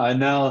Barcelona, I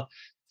know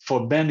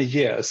for many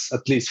years,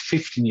 at least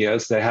 15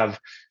 years, they have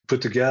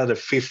put together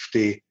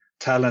 50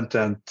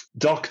 talented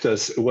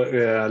doctors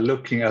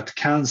looking at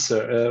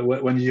cancer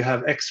when you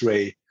have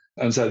X-ray.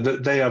 And so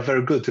they are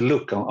very good to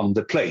look on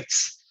the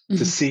plates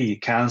to see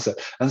cancer.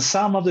 And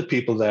some of the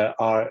people there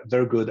are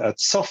very good at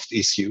soft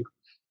tissue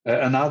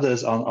and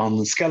others on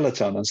the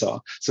skeleton and so on.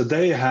 So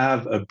they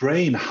have a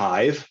brain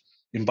hive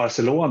in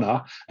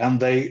Barcelona, and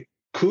they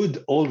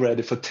could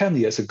already for 10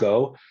 years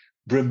ago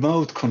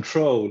remote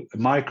control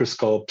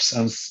microscopes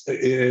and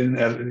in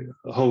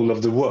the whole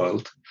of the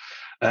world.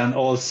 And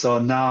also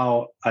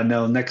now I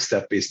know next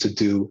step is to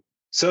do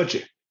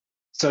surgery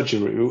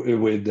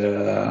with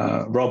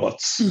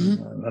robots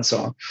and so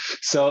on.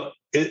 So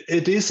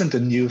it isn't a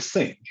new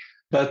thing,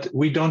 but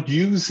we don't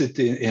use it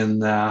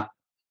in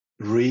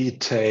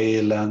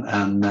retail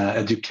and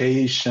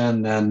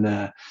education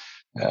and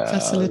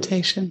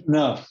facilitation.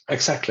 No,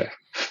 exactly.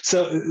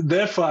 So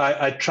therefore,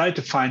 I try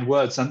to find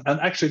words, and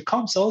actually it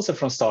comes also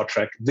from Star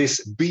Trek,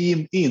 this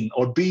beam in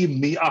or beam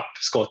me up,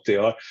 Scotty.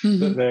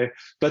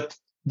 But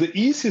the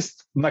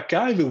easiest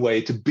MacGyver way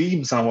to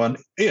beam someone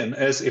in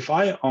is if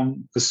I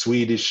am a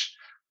Swedish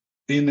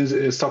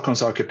in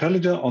Stockholm's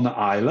archipelago on an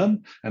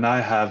island, and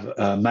I have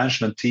a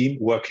management team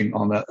working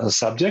on a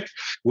subject.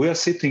 We are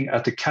sitting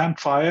at a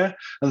campfire,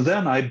 and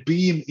then I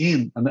beam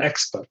in an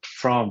expert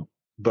from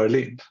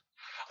Berlin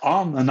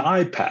on an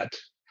iPad.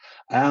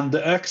 And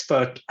the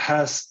expert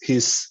has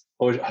his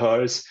or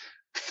hers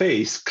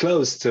face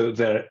close to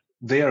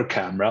their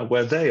camera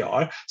where they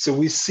are. So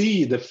we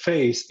see the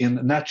face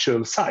in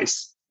natural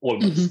size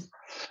almost.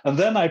 And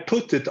then I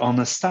put it on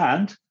a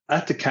stand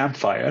at the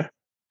campfire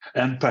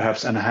and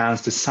perhaps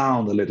enhance the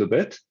sound a little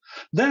bit.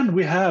 Then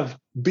we have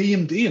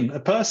beamed in a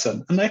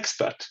person, an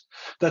expert,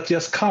 that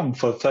just come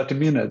for 30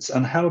 minutes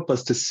and help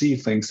us to see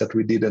things that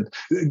we didn't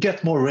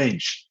get more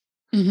range,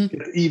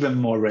 even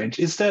more range.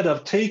 Instead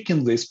of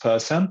taking this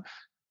person,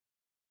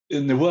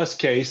 in the worst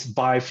case,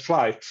 by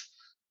flight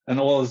and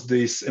all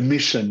this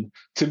emission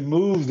to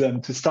move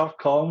them to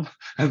Stockholm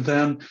and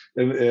then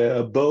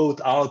a boat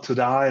out to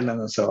the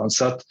island and so on.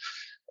 So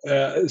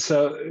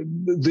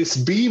this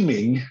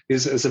beaming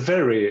is a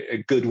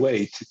very good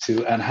way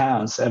to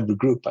enhance every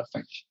group, I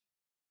think.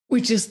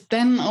 Which is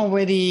then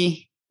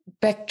already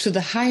back to the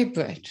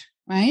hybrid,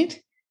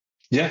 right?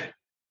 Yeah.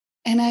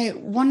 And I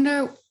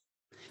wonder,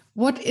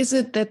 what is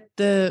it that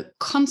the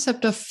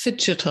concept of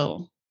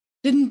phygital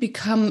didn't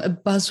become a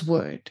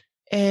buzzword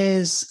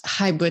as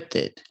hybrid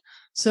did?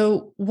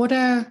 So what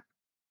are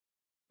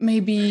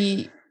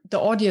maybe the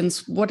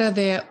audience, what are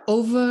they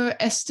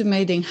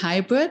overestimating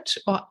hybrid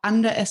or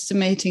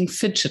underestimating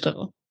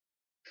Phygital?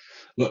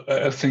 Well,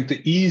 I think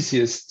the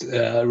easiest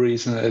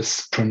reason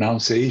is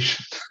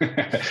pronunciation.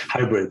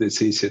 Hybrid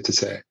is easier to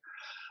say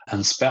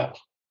and spell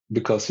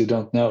because you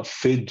don't know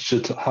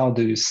Phygital. How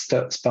do you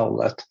spell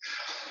that?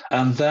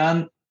 And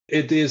then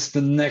it is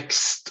the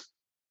next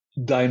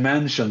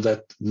dimension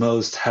that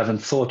most haven't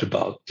thought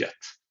about yet.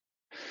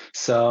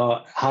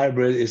 So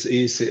hybrid is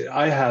easy.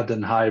 I had a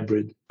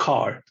hybrid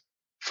car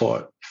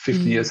for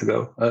 15 years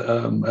ago,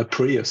 a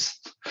Prius.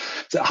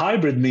 So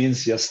hybrid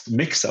means just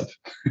mix up.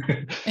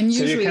 And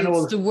so usually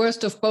it's the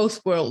worst of both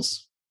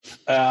worlds.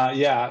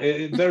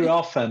 Very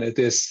often it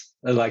is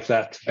like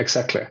that,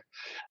 exactly.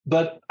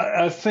 But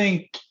I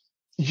think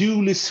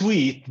Julie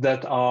Sweet,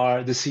 that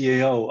are the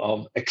CEO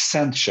of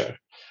Accenture,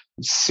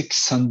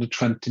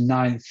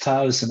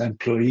 629,000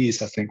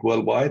 employees, I think,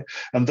 worldwide,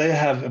 and they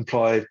have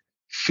employed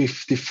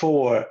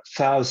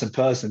 54,000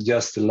 persons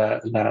just the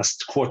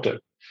last quarter.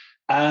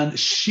 And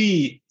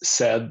she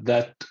said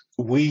that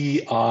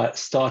we are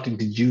starting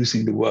to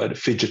using the word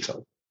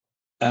Phygital.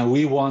 And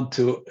we want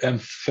to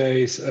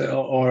emphasize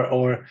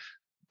or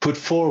put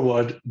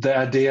forward the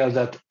idea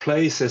that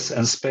places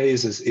and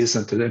spaces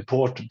isn't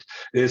important.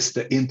 It's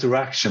the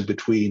interaction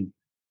between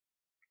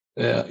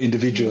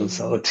individuals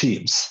or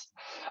teams.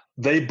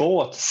 They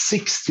bought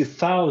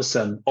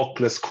 60,000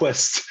 Oculus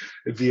Quest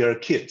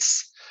VR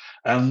kits.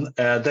 And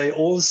they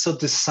also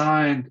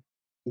designed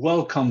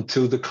welcome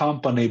to the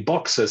company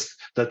boxes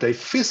that they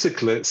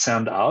physically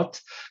send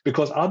out,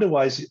 because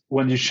otherwise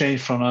when you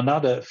change from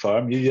another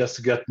firm, you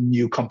just get a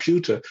new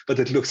computer, but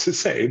it looks the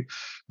same.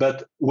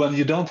 But when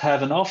you don't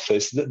have an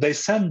office, they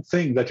send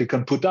things that you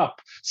can put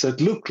up. So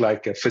it looked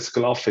like a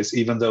physical office,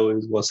 even though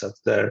it was at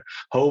their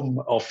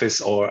home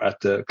office or at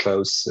the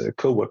close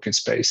co-working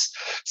space.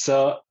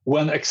 So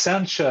when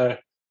Accenture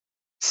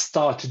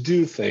start to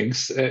do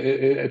things,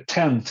 it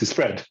tend to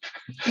spread.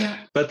 Yeah.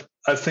 But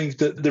I think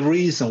that the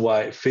reason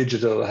why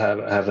Phygital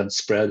haven't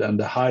spread and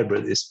the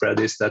hybrid is spread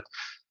is that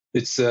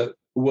it's a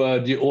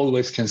word you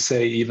always can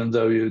say, even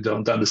though you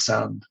don't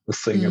understand the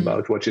thing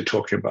about what you're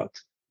talking about.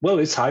 Well,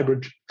 it's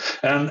hybrid.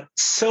 And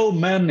so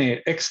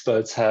many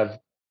experts have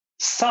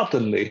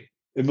suddenly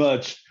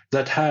emerged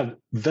that have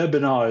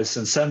webinars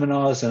and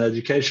seminars and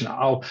education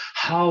on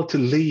how to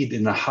lead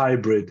in a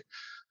hybrid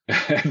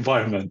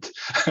environment.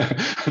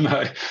 And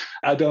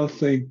I don't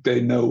think they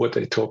know what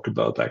they talk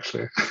about,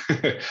 actually.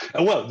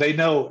 Well, they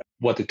know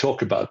what they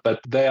talk about, but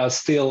they are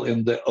still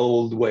in the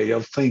old way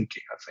of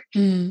thinking, I think.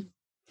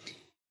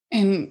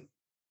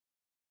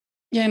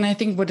 And I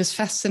think what is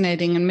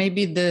fascinating, and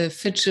maybe the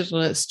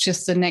Phygital is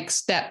just the next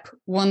step,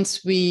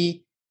 once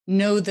we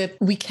know that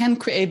we can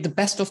create the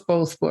best of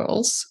both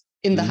worlds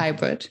in the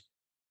hybrid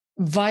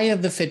via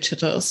the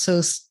Phygital, so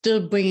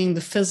still bringing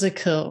the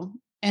physical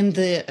and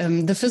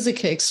the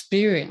physical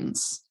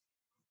experience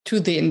to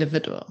the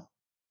individual.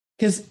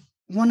 Because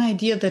one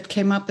idea that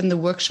came up in the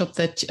workshop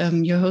that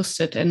you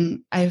hosted,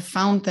 and I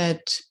found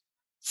that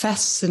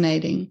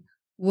fascinating,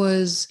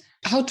 was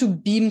how to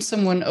beam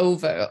someone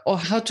over or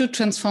how to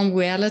transform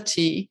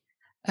reality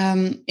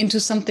into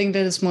something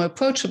that is more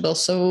approachable.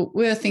 So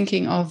we're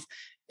thinking of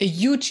a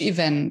huge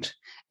event,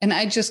 and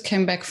I just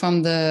came back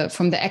from the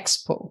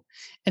expo,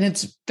 and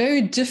it's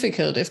very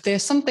difficult if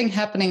there's something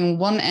happening on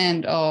one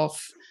end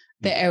of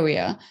the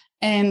area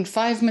and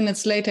 5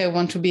 minutes later I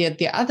want to be at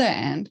the other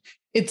end.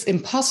 It's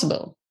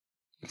impossible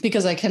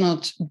because I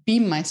cannot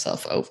beam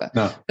myself over.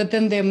 No. But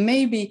then there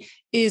maybe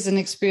is an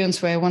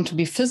experience where I want to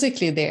be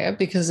physically there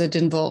because it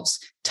involves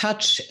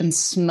touch and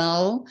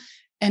smell,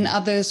 and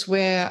others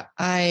where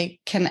I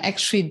can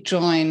actually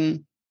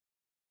join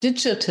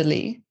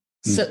digitally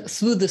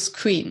through the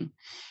screen.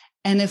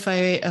 And if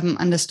I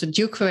understood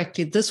you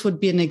correctly, this would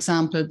be an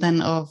example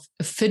then of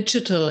a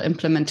Phygital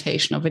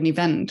implementation of an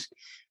event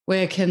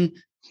where I can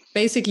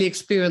basically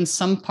experience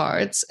some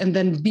parts and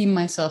then beam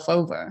myself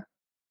over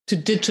to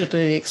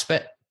digitally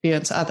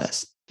experience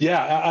others.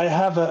 Yeah, I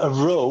have a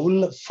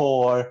role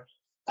for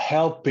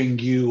helping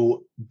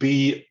you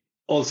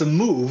also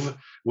move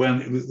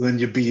when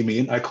you beam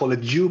in. I call it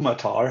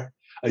Humatar,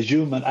 a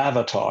human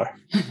avatar.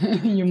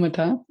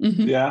 Humatar.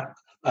 Mm-hmm. Yeah.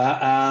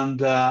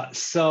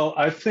 So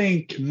I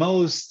think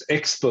most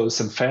expos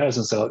and fairs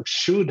and so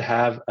should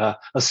have a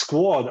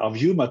squad of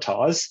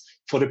Humatars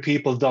for the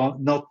people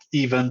not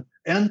even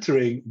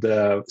entering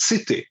the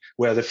city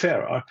where the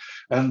fair are.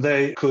 And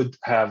they could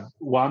have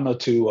one or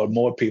two or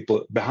more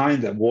people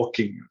behind them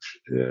walking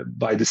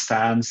by the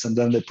stands. And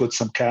then they put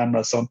some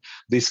cameras on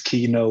this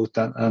keynote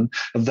and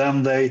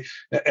then they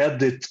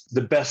edit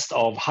the best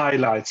of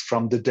highlights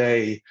from the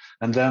day.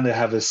 And then they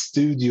have a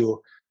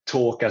studio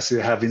talk as you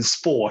have in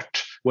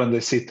sport when they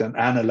sit and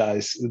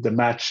analyze the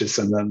matches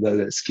and then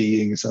the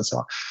skiing and so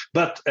on.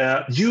 But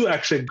you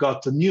actually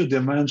got a new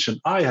dimension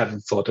I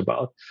haven't thought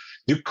about.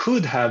 You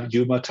could have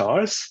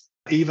Humatars,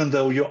 even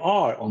though you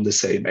are on the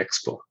same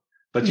expo,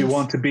 but you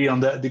want to be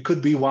there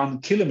could be 1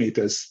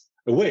 kilometer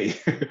away.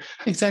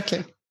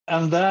 Exactly.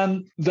 And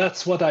then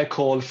that's what I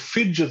call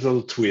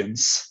phygital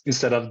twins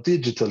instead of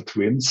digital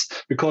twins,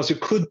 because you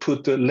could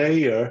put a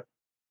layer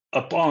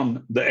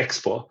upon the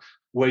expo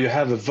where you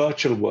have a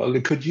virtual world.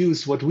 You could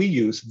use what we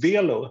use,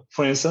 Velo,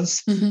 for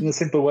instance, in a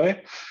simple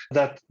way,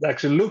 that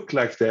actually look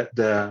like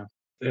the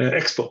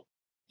expo.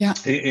 Yeah.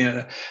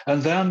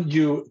 And then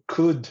you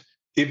could,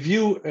 if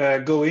you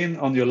go in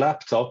on your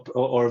laptop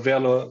or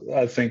Velo,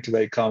 I think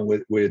they come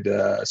with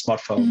a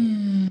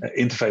smartphone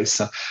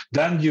interface.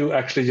 Then you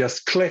actually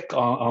just click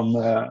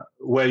on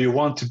where you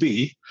want to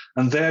be,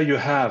 and there you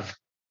have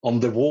on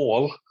the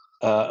wall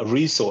a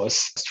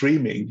resource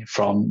streaming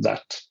from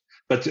that,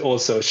 but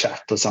also a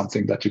chat or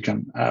something that you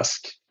can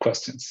ask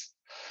questions.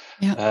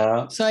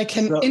 Yeah. So I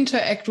can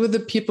interact with the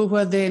people who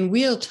are there in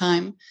real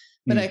time,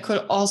 but I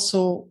could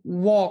also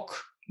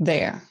walk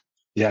there.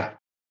 Yeah.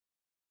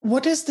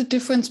 What is the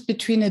difference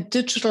between a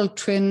digital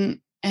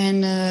twin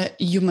and a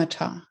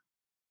UMATA?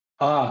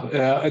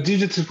 A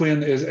digital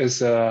twin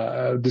is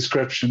a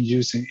description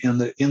using in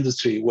the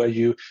industry where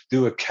you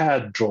do a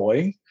CAD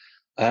drawing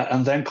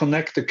and then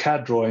connect the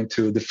CAD drawing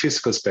to the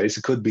physical space.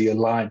 It could be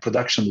a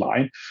production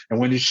line. And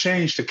when you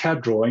change the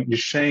CAD drawing, you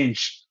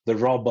change the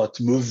robot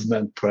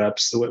movement,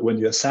 perhaps, when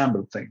you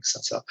assemble things.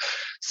 And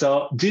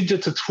so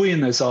digital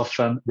twin is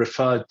often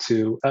referred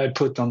to, I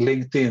put on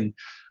LinkedIn,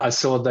 I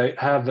saw they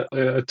have an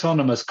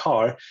autonomous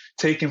car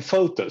taking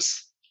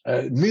photos,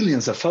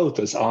 millions of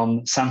photos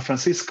on San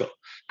Francisco,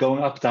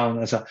 going up, down,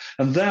 and so.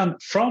 And then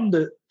from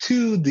the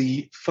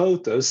 2D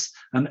photos,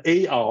 an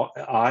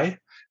AI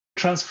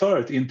transfer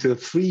it into a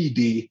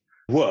 3D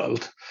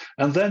world.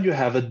 And then you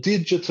have a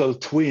digital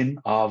twin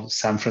of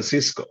San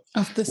Francisco.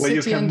 Of the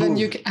city, and then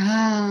you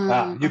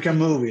can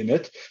move in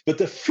it. But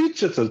the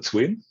phygital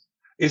twin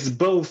is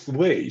both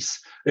ways.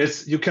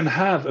 You can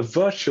have a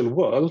virtual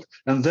world,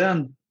 and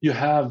then you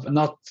have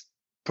not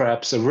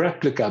perhaps a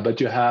replica, but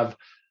you have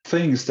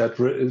things that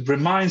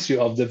reminds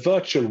you of the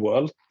virtual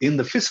world in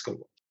the physical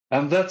world.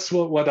 And that's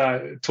what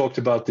I talked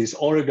about, this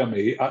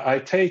origami. I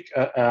take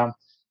a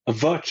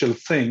virtual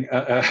thing,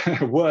 a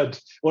Word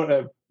or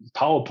a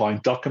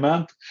PowerPoint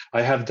document.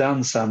 I have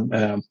done some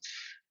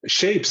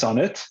shapes on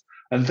it,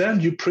 and then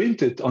you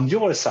print it on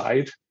your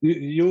side.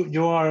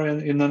 You are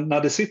in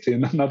another city,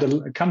 in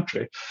another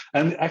country.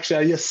 And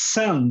actually, I just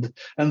send,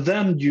 and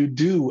then you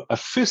do a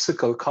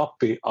physical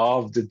copy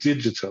of the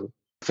digital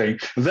thing.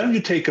 And then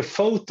you take a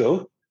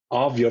photo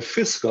of your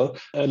physical,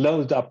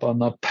 load up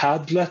on a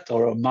Padlet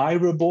or a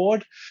Miro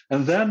board,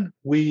 and then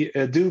we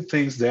do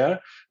things there.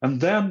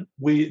 And then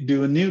we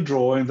do a new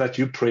drawing that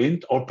you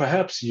print, or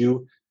perhaps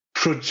you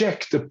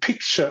project a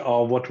picture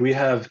of what we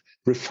have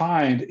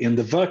refined in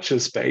the virtual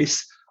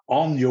space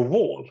on your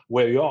wall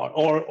where you are,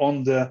 or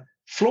on the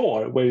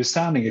floor where you're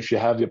standing if you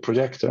have your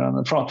projector on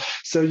the front.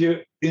 So you,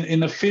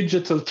 in a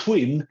phygital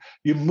twin,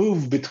 you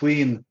move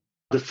between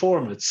the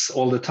formats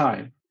all the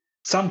time.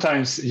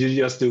 Sometimes you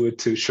just do it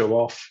to show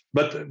off,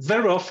 but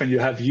very often you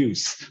have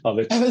use of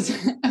it. I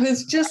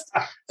was just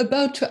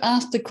about to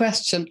ask the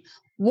question,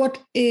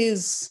 what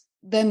is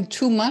then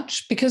too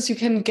much? Because you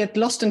can get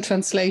lost in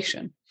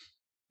translation.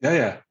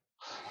 Yeah.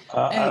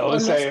 I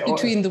would say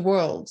between the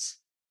worlds.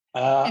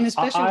 And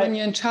especially when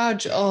you're in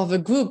charge of a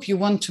group, you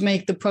want to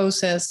make the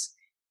process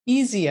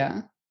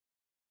easier.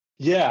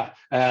 Yeah,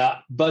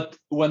 but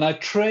when I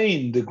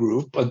train the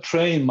group, I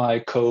train my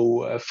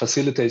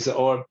co-facilitators,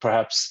 or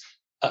perhaps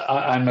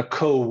I'm a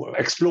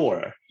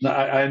co-explorer.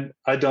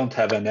 I don't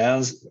have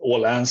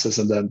all answers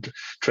and then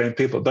train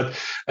people, but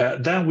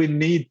then we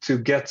need to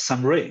get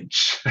some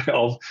range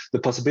of the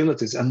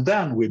possibilities, and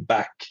then we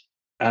back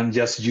and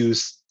just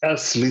use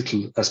as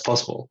little as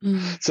possible.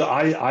 So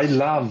I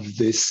love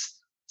this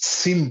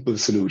simple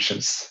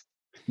solutions,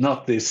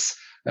 not this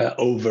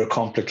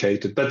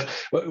overcomplicated. But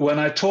when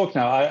I talk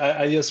now,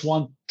 I just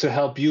want to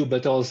help you,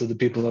 but also the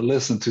people that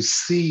listen, to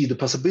see the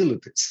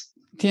possibilities.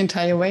 The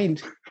entire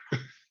range.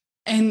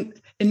 And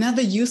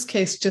another use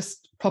case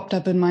just popped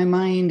up in my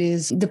mind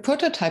is the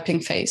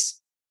prototyping phase.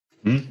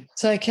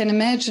 So I can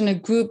imagine a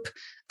group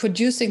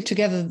producing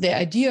together the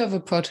idea of a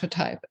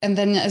prototype. And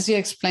then, as you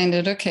explained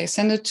it, okay,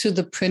 send it to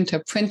the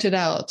printer, print it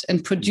out,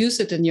 and produce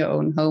it in your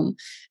own home,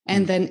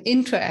 and then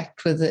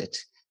interact with it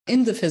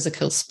in the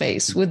physical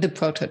space with the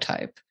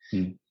prototype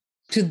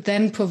to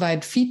then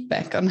provide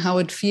feedback on how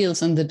it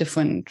feels in the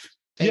different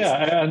phases.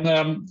 Yeah, and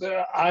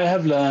I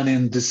have learned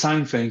in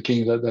design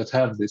thinking that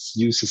have this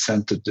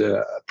user-centered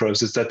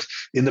process, that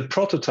in the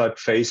prototype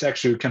phase,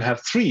 actually you can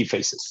have 3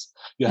 phases.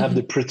 You have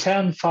the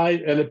pretend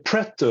type, the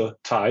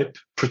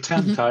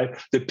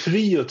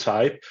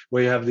priotype,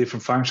 where you have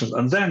different functions,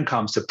 and then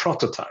comes the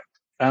prototype.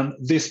 And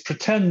this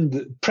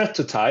pretend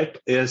prototype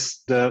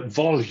is the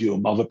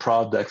volume of a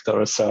product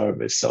or a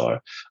service, or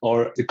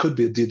it could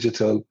be a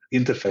digital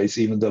interface,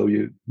 even though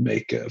you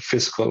make a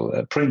physical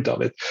print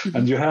of it.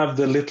 And you have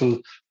the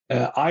little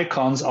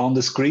icons on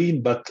the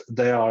screen, but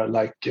they are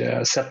like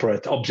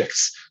separate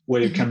objects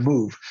where you can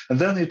move. And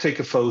then you take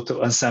a photo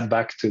and send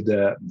back to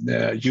the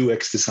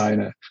UX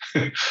designer.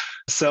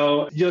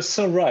 So you're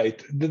so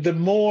right. The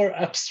more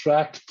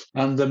abstract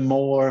and the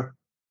more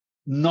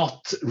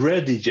not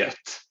ready yet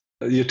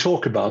you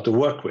talk about or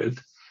work with,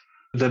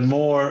 the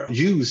more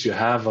use you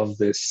have of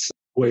this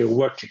way of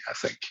working, I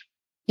think.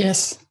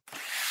 Yes.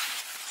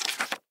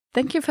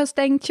 Thank you for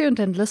staying tuned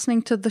and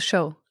listening to the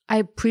show. I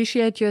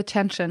appreciate your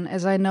attention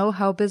as I know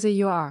how busy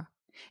you are.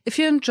 If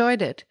you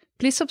enjoyed it,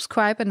 please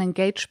subscribe and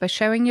engage by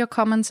sharing your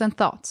comments and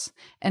thoughts,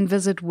 and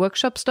visit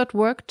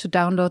workshops.work to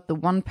download the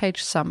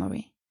one-page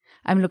summary.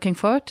 I'm looking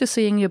forward to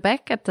seeing you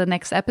back at the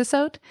next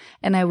episode,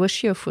 and I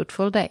wish you a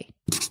fruitful day.